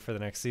story for the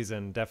next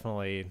season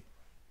definitely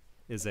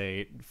is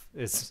a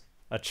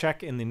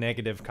check in the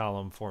negative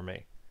column for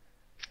me.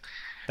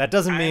 That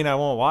doesn't mean I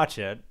won't watch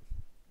it.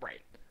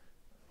 Right.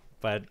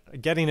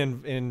 But getting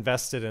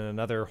invested in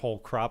another whole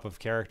crop of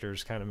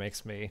characters kind of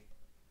makes me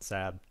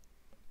sad.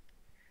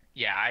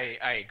 Yeah,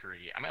 I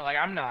agree. I mean, like,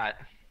 I'm not...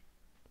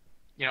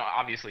 You know,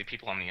 obviously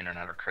people on the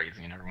internet are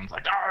crazy and everyone's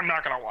like, oh, I'm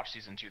not going to watch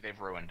season 2. They've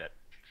ruined it.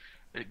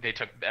 They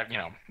took, you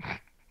know,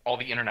 all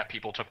the internet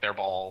people took their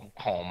ball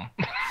home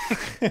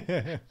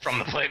from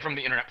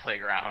the internet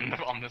playground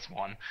on this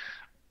one.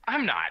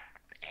 I'm not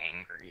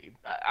angry.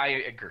 I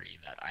agree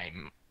that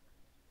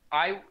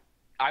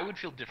I would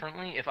feel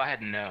differently if I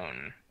had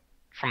known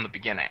from the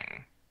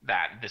beginning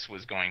that this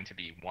was going to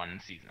be one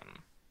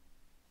season.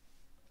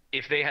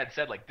 If they had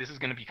said, like, this is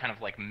going to be kind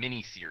of like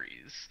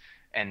mini-series,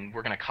 and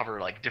we're going to cover,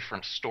 like,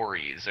 different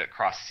stories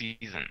across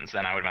seasons,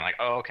 then I would have been like,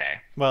 oh,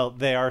 okay. Well,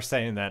 they are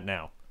saying that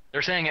now.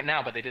 They're saying it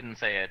now, but they didn't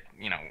say it,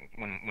 you know,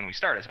 when we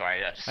started, so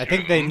I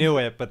think they knew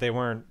it, but they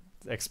weren't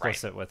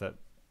explicit with it.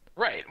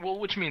 Right. Well,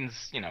 which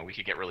means, you know, we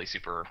could get really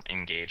super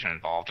engaged and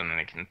involved, and then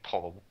they can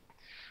pull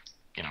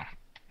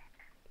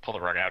the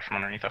rug out from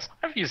underneath us.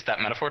 I've used that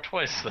metaphor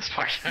twice this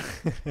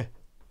podcast.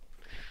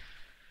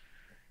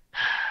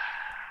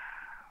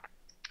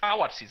 I'll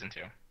watch season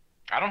 2.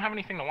 I don't have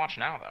anything to watch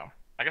now, though.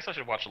 I guess I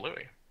should watch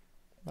Louis.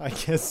 I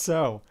guess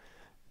so.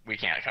 We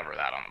can't cover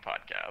that on the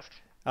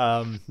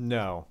podcast.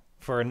 No.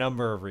 For a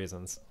number of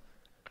reasons.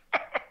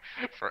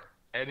 For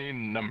any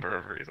number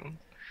of reasons.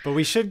 But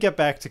we should get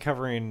back to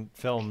covering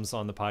films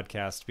on the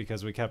podcast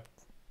because we kept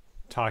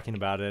talking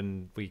about it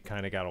and we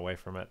kind of got away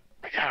from it.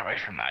 We got away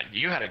from that.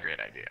 You had a great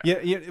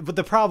idea. Yeah, but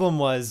the problem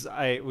was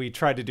we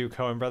tried to do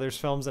Coen Brothers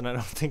films and I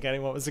don't think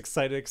anyone was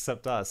excited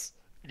except us.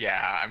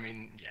 Yeah, I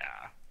mean, yeah.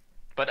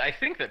 But I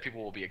think that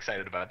people will be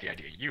excited about the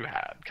idea you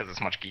had because it's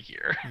much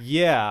geekier.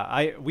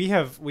 Yeah, we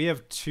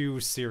have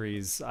 2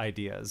 series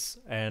ideas,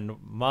 and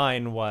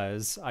mine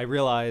was I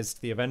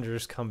realized the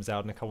Avengers comes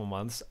out in a couple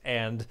months,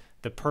 and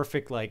the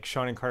perfect like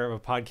Shawn and Carter of a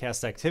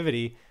podcast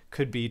activity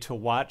could be to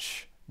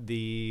watch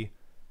did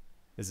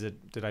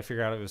I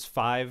figure out it was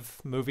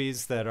 5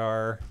 movies that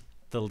are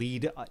the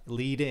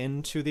lead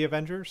into the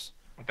Avengers?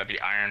 That'd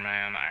be Iron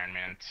Man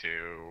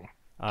 2,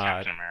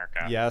 Captain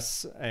America.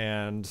 Yes,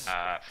 and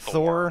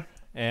Thor.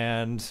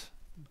 And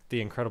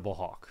the Incredible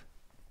Hulk.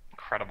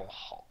 Incredible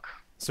Hulk.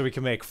 So we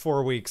can make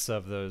 4 weeks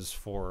of those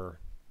 4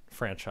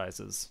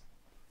 franchises.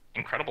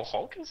 Incredible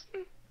Hulk is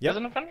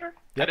an Avenger?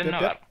 Yep, I didn't know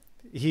that.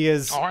 He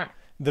is. All right.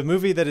 The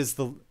movie that is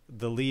the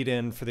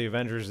lead-in for the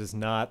Avengers is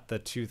not the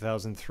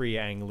 2003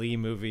 Ang Lee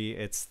movie.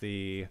 It's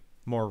the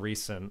more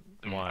recent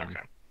one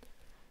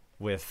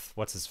with,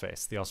 what's his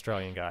face? The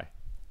Australian guy.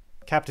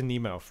 Captain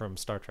Nemo from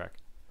Star Trek.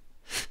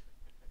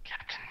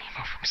 Captain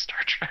Nemo from Star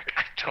Trek?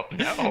 I don't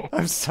know.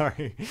 I'm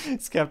sorry.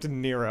 It's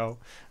Captain Nero.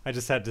 I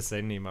just had to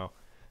say Nemo.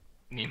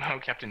 Nemo,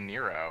 Captain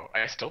Nero.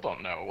 I still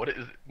don't know.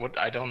 What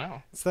I don't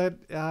know. It's that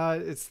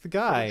it's the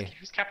guy.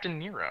 Who's Captain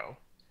Nero?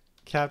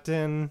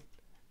 Captain.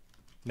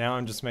 Now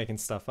I'm just making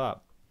stuff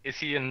up. Is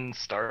he in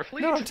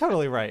Starfleet? No, I'm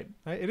totally right.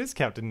 It is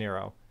Captain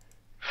Nero.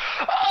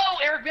 Oh,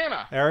 Eric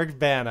Bana. Eric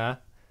Bana.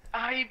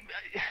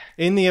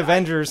 In the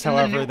Avengers,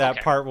 however,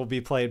 that part will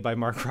be played by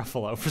Mark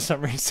Ruffalo for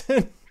some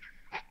reason.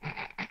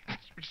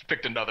 We just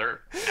picked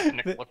another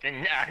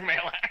ethnic-looking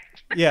male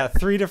actor. Yeah,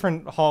 3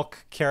 different Hulk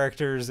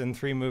characters in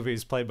 3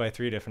 movies played by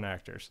 3 different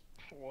actors.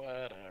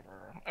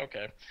 Whatever.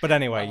 Okay. But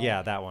anyway,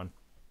 yeah, that one.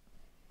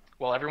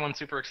 Well, everyone's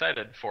super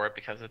excited for it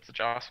because it's a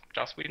Joss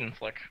Whedon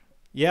flick.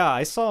 Yeah,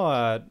 I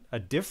saw a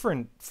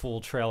different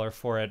full trailer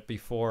for it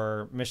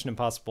before Mission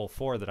Impossible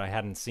 4 that I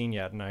hadn't seen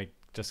yet, and I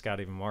just got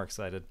even more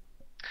excited.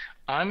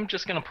 I'm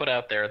just going to put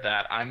out there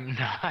that I'm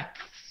not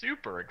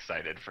super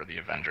excited for the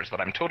Avengers, but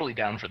I'm totally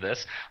down for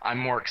this. I'm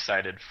more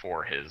excited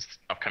for his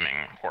upcoming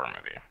horror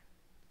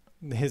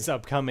movie. His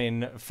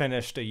upcoming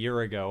finished a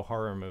year ago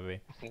horror movie.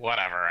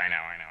 Whatever, I know.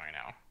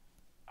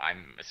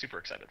 I'm super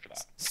excited for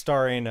that.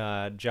 Starring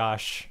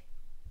Josh...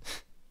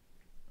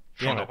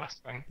 From the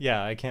West Wing.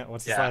 Yeah, I can't...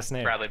 What's his last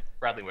name?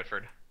 Bradley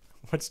Whitford.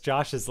 What's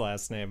Josh's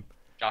last name?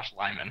 Josh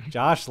Lyman.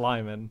 Josh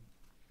Lyman.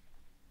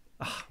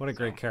 Oh, what a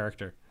great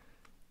character.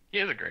 He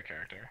is a great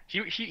character.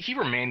 He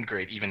remained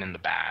great even in the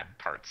bad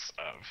parts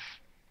of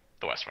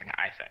the West Wing,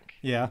 I think.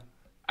 Yeah.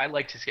 I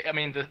liked his... I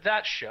mean,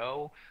 that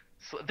show...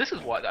 So this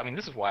is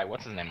why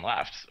what's his name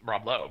left,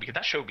 Rob Lowe, because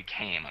that show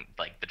became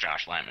like the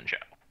Josh Lyman show.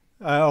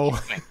 Oh.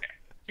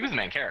 He was the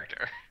main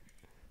character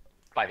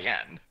by the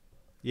end.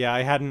 Yeah,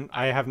 I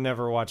have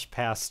never watched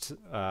past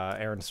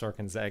Aaron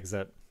Sorkin's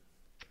Exit.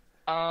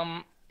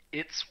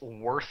 It's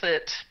worth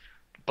it,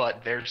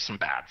 but there's some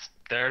bads.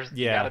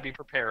 You gotta be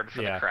prepared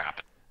for the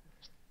crap.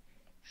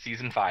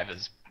 Season 5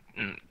 is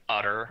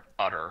Utter,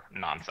 utter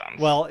nonsense.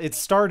 Well, it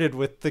started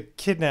with the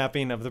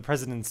kidnapping of the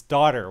president's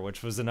daughter,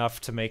 which was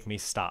enough to make me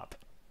stop.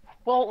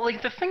 Well,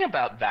 like the thing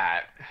about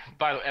that,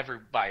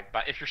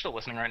 if you're still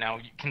listening right now,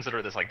 you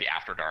consider this like the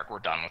after dark. We're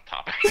done with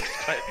topics,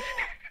 but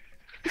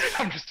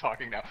I'm just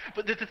talking now.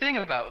 But the thing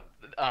about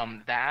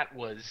that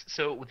was,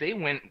 so they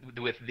went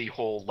with the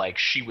whole like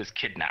she was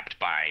kidnapped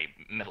by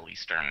Middle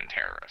Eastern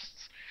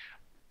terrorists.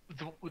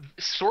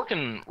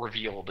 Sorkin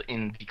revealed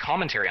in the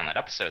commentary on that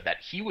episode that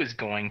he was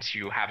going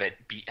to have it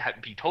be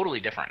totally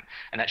different,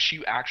 and that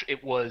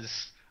it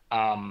was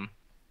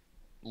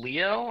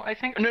Leo, I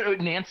think, no,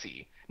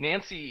 Nancy.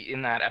 Nancy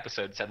in that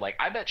episode said like,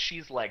 I bet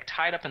she's like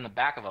tied up in the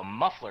back of a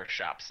muffler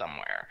shop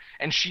somewhere,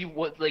 and she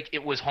was like,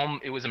 it was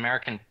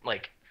American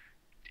like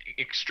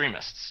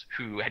extremists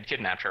who had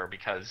kidnapped her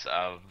because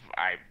of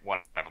I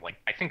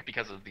think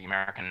because of the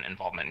American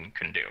involvement in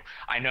Kundu.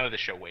 I know the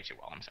show way too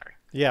well. I'm sorry.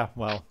 Yeah,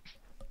 well,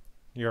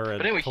 you're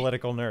a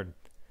political nerd.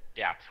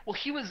 Yeah. Well,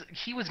 he was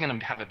going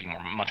to have it be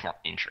much more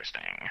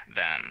interesting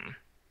than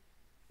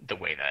the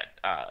way that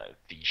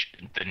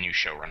the new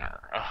showrunner,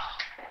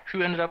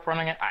 who ended up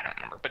running it, I don't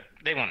remember, but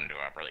they went into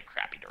a really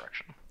crappy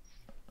direction.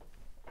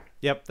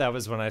 Yep, that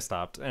was when I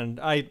stopped, and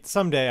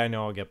someday I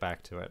know I'll get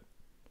back to it.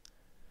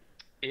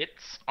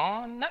 It's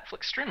on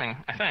Netflix streaming,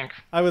 I think.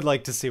 I would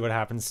like to see what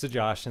happens to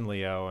Josh and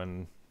Leo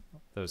and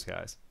those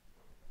guys.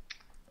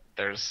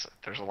 There's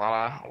a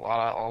lot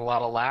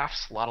of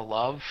laughs, a lot of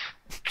love.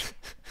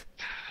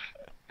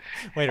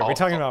 Wait, are we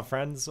talking about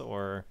Friends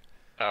or?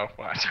 Oh,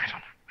 well, I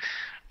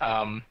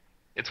don't know.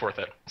 It's worth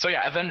it. So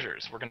yeah,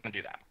 Avengers, we're gonna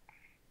do that.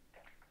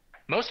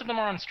 Most of them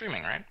are on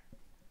streaming, right?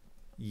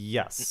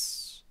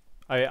 Yes.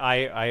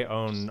 I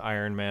own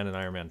Iron Man and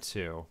Iron Man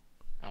 2.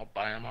 I'll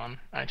buy them on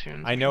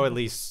iTunes. I know at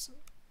least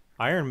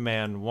Iron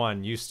Man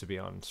 1 used to be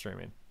on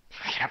streaming.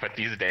 Yeah, but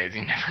these days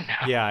you never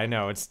know. Yeah, I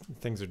know.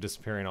 Things are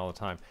disappearing all the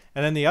time.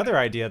 And then the other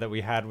idea that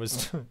we had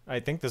was, I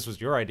think this was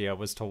your idea,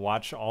 was to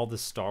watch all the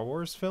Star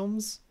Wars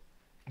films.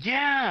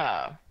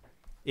 Yeah.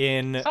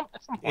 In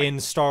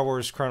Star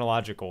Wars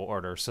chronological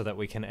order, so that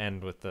we can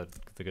end with the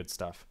good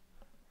stuff.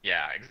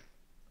 Yeah,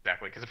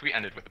 exactly. Because if we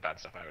ended with the bad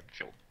stuff, I would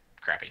feel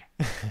crappy.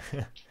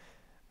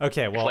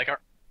 Okay, well, like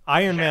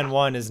Iron Man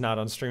 1 is not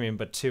on streaming,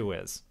 but 2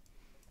 is.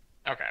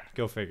 Okay.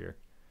 Go figure.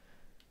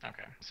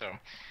 Okay, so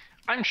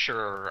I'm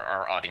sure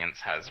our audience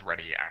has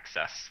ready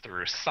access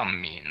through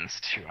some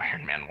means to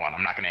Iron Man 1.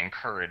 I'm not going to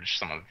encourage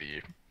some of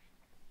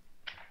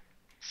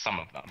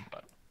them,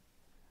 but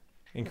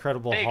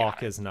Incredible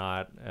Hulk is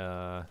not.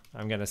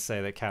 I'm going to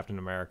say that Captain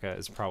America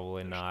is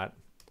probably not.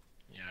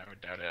 Yeah, I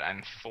would doubt it.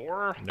 And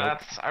Thor, nope.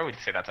 I would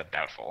say that's a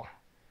doubtful.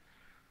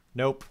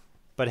 Nope.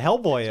 But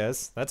Hellboy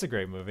is. That's a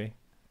great movie.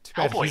 Too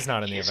bad he's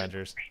not in the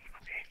Avengers.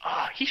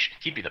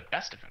 He'd be the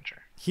best Avenger.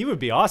 He would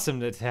be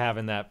awesome to have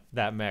in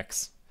that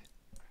mix.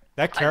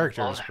 That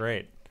character is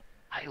great.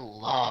 I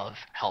love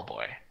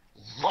Hellboy.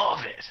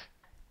 Love it.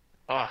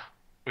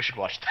 We should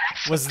watch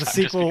that. Was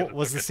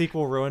the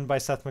sequel ruined by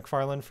Seth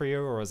MacFarlane for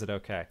you, or was it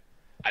okay?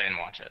 I didn't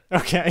watch it.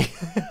 Okay.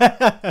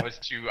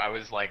 I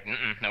was like,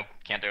 nope,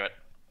 can't do it.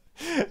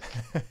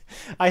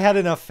 I had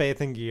enough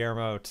faith in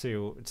Guillermo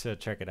to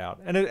check it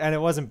out, and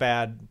it wasn't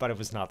bad, but it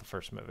was not the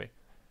first movie.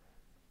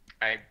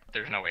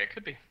 There's no way it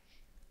could be.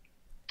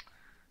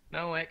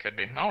 No way it could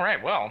be. All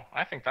right, well,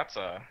 I think that's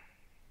the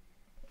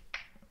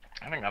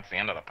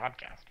end of the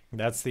podcast.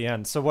 That's the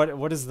end. So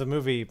what is the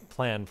movie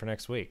plan for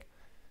next week?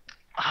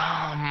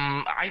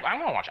 I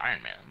want to watch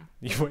Iron Man.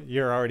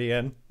 You're already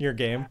in? Your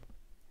game?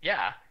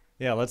 Yeah.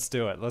 Yeah, let's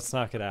do it. Let's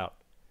knock it out.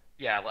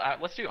 Yeah,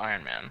 let's do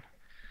Iron Man.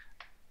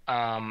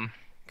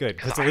 Good,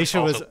 because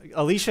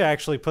Alicia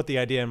actually put the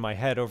idea in my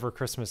head over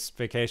Christmas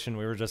vacation.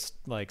 We were just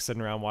like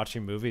sitting around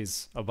watching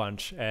movies a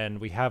bunch, and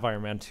we have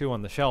Iron Man 2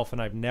 on the shelf,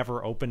 and I've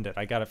never opened it.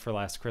 I got it for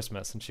last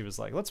Christmas, and she was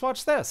like, "Let's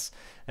watch this,"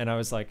 and I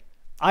was like,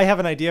 "I have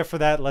an idea for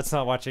that. Let's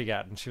not watch it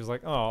yet." And she was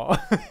like, "Oh."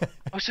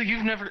 Oh, so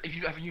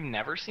have you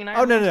never seen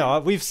Iron Man? Oh no,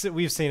 we've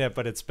seen it,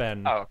 but it's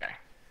been. Oh, okay.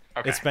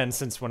 It's been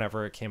since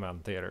whenever it came out in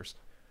theaters.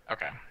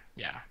 Okay.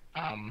 Yeah.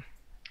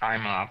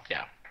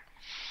 Yeah.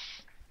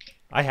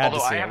 I had to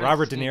see it.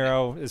 Robert De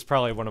Niro is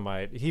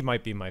probably he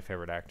might be my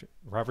favorite actor.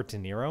 Robert De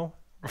Niro?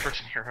 Robert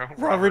De Niro?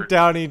 Robert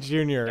Downey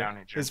Jr.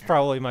 is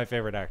probably my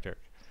favorite actor.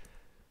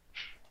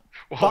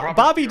 Well,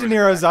 Bobby De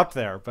Niro's up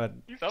there, but...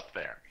 He's up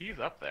there.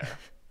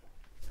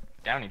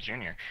 Downey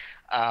Jr.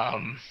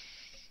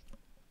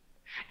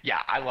 Yeah,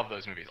 I love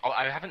those movies.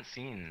 I haven't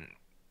seen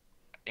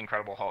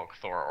Incredible Hulk,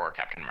 Thor, or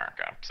Captain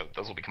America, so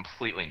those will be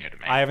completely new to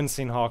me. I haven't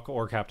seen Hulk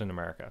or Captain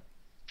America.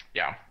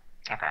 Yeah.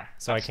 Okay.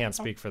 So I can't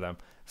speak for them.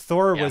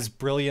 Thor was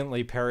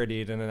brilliantly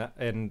parodied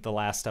in the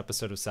last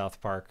episode of South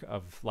Park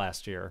of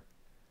last year.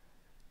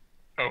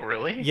 Oh,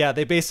 really? Yeah,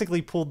 they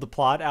basically pulled the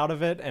plot out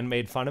of it and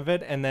made fun of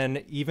it, and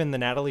then even the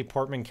Natalie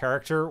Portman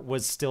character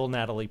was still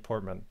Natalie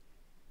Portman.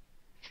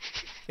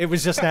 It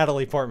was just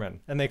Natalie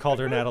Portman, and they called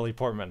her Natalie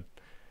Portman.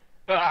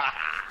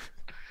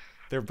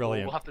 They're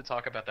brilliant. We'll have to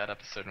talk about that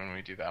episode when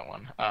we do that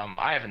one.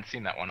 I haven't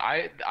seen that one.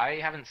 I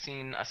haven't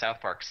seen a South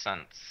Park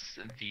since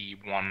the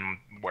one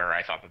where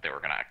I thought that they were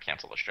going to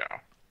cancel the show.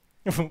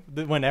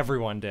 when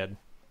everyone did.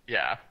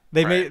 Yeah.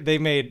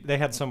 They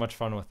had so much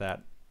fun with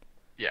that.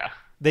 Yeah.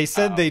 They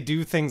said they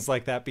do things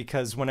like that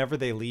because whenever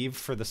they leave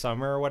for the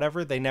summer or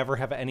whatever, they never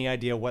have any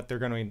idea what they're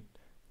going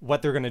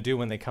to do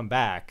when they come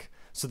back.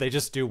 So they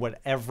just do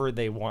whatever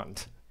they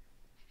want.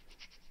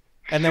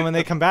 And then when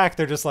they come back,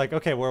 they're just like,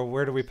 okay, well,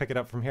 where do we pick it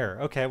up from here?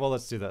 Okay, well,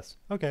 let's do this.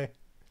 Okay.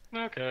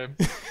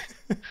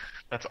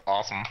 That's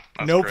awesome.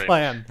 That's no great.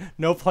 plan.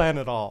 No plan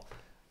at all.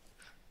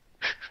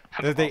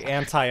 They're the awesome.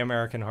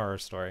 anti-American Horror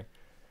Story.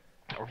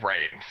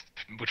 Right,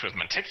 which was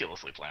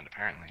meticulously planned,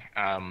 apparently.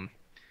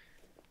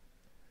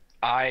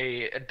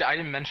 I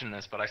didn't mention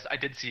this, but I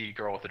did see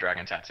Girl with the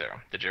Dragon Tattoo.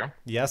 Did you?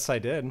 Yes, I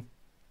did.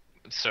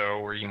 So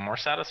were you more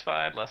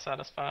satisfied, less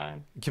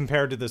satisfied?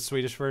 Compared to the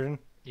Swedish version?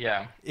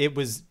 Yeah. It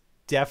was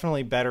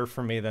definitely better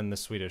for me than the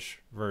Swedish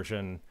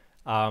version.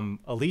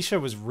 Alicia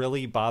was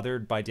really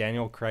bothered by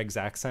Daniel Craig's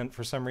accent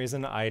for some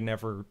reason. I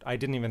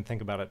didn't even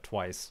think about it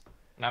twice.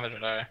 Neither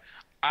did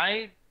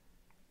I.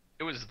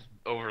 It was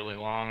overly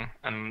long,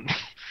 and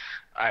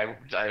I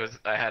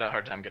had a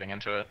hard time getting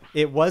into it.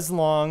 It was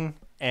long,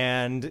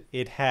 and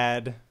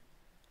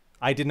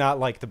I did not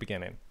like the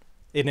beginning.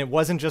 And it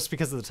wasn't just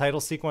because of the title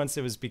sequence,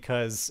 it was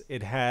because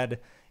it had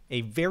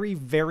a very,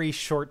 very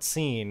short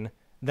scene,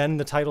 then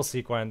the title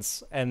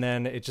sequence, and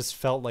then it just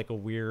felt like a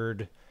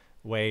weird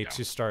way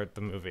to start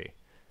the movie.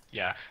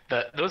 Yeah,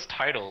 those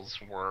titles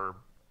were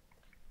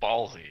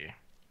ballsy.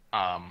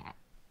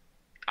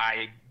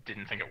 I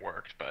didn't think it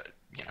worked, but,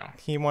 you know.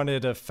 He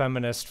wanted a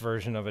feminist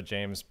version of a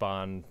James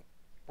Bond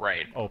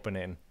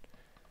opening.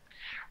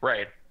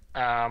 Right.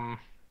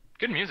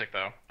 Good music,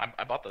 though.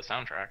 I bought the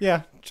soundtrack.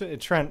 Yeah,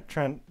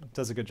 Trent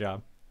does a good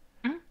job.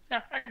 Mm-hmm.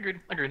 Yeah, I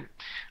agreed.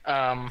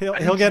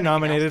 He'll get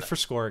nominated for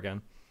score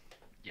again.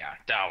 Yeah,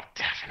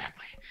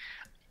 definitely.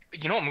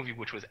 You know, a movie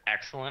which was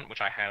excellent,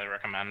 which I highly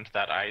recommend,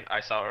 that I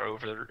saw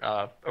over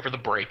the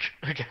break,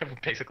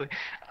 basically,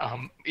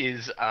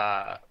 is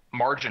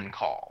Margin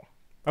Call.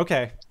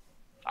 Okay.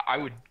 I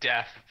would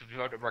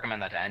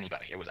recommend that to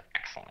anybody. It was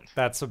excellent.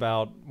 That's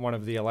about one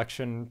of the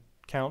election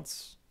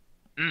counts.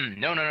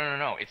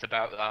 No. It's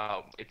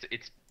about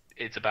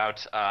it's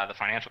about the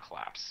financial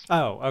collapse.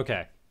 Oh,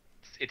 okay.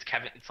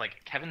 It's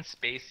like Kevin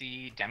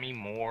Spacey, Demi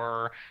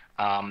Moore,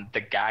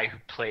 the guy who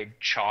played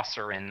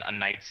Chaucer in A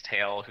Knight's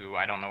Tale, who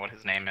I don't know what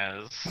his name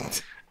is.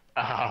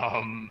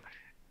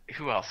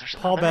 Who else?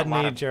 Paul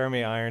Bettany,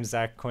 Jeremy Irons,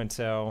 Zach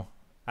Quinto,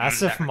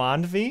 Asif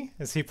Mandvi.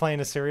 Is he playing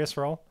a serious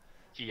role?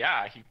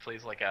 Yeah, he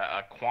plays like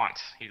a quant.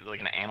 He's like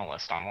an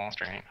analyst on Wall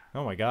Street.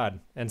 Oh my god!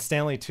 And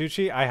Stanley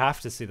Tucci. I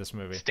have to see this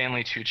movie.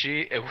 Stanley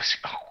Tucci. It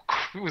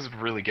was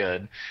really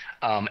good,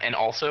 and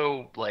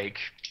also I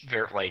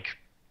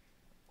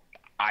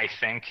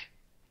think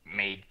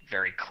made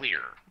very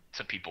clear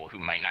to people who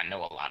might not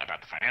know a lot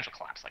about the financial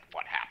collapse, like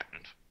what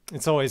happened.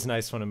 It's always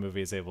nice when a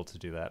movie is able to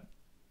do that.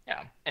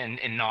 Yeah, and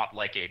not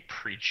like a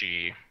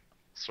preachy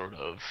sort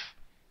of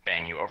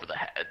bang you over the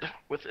head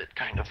with it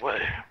kind of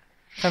way.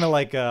 Kind of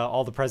like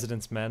All the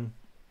President's Men.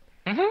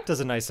 Mm-hmm. Does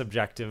a nice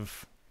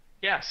objective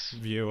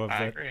view of it.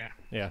 I agree.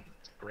 Yeah.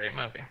 It's a great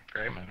movie.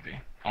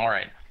 All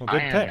right. Well,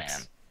 good Iron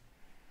picks.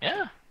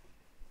 Man.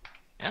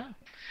 Yeah.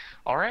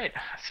 All right.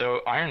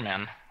 So Iron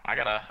Man. I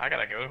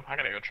gotta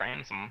go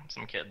train some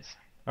kids.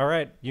 All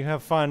right. You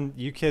have fun.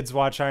 You kids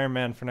watch Iron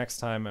Man for next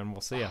time, and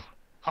we'll see ya.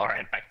 All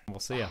right. Bye.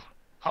 We'll see ya.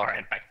 All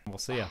right. Bye. We'll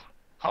see ya.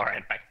 All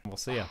right. Bye. We'll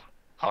see ya.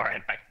 All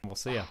right. Bye. We'll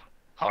see ya.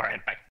 All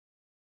right. Bye.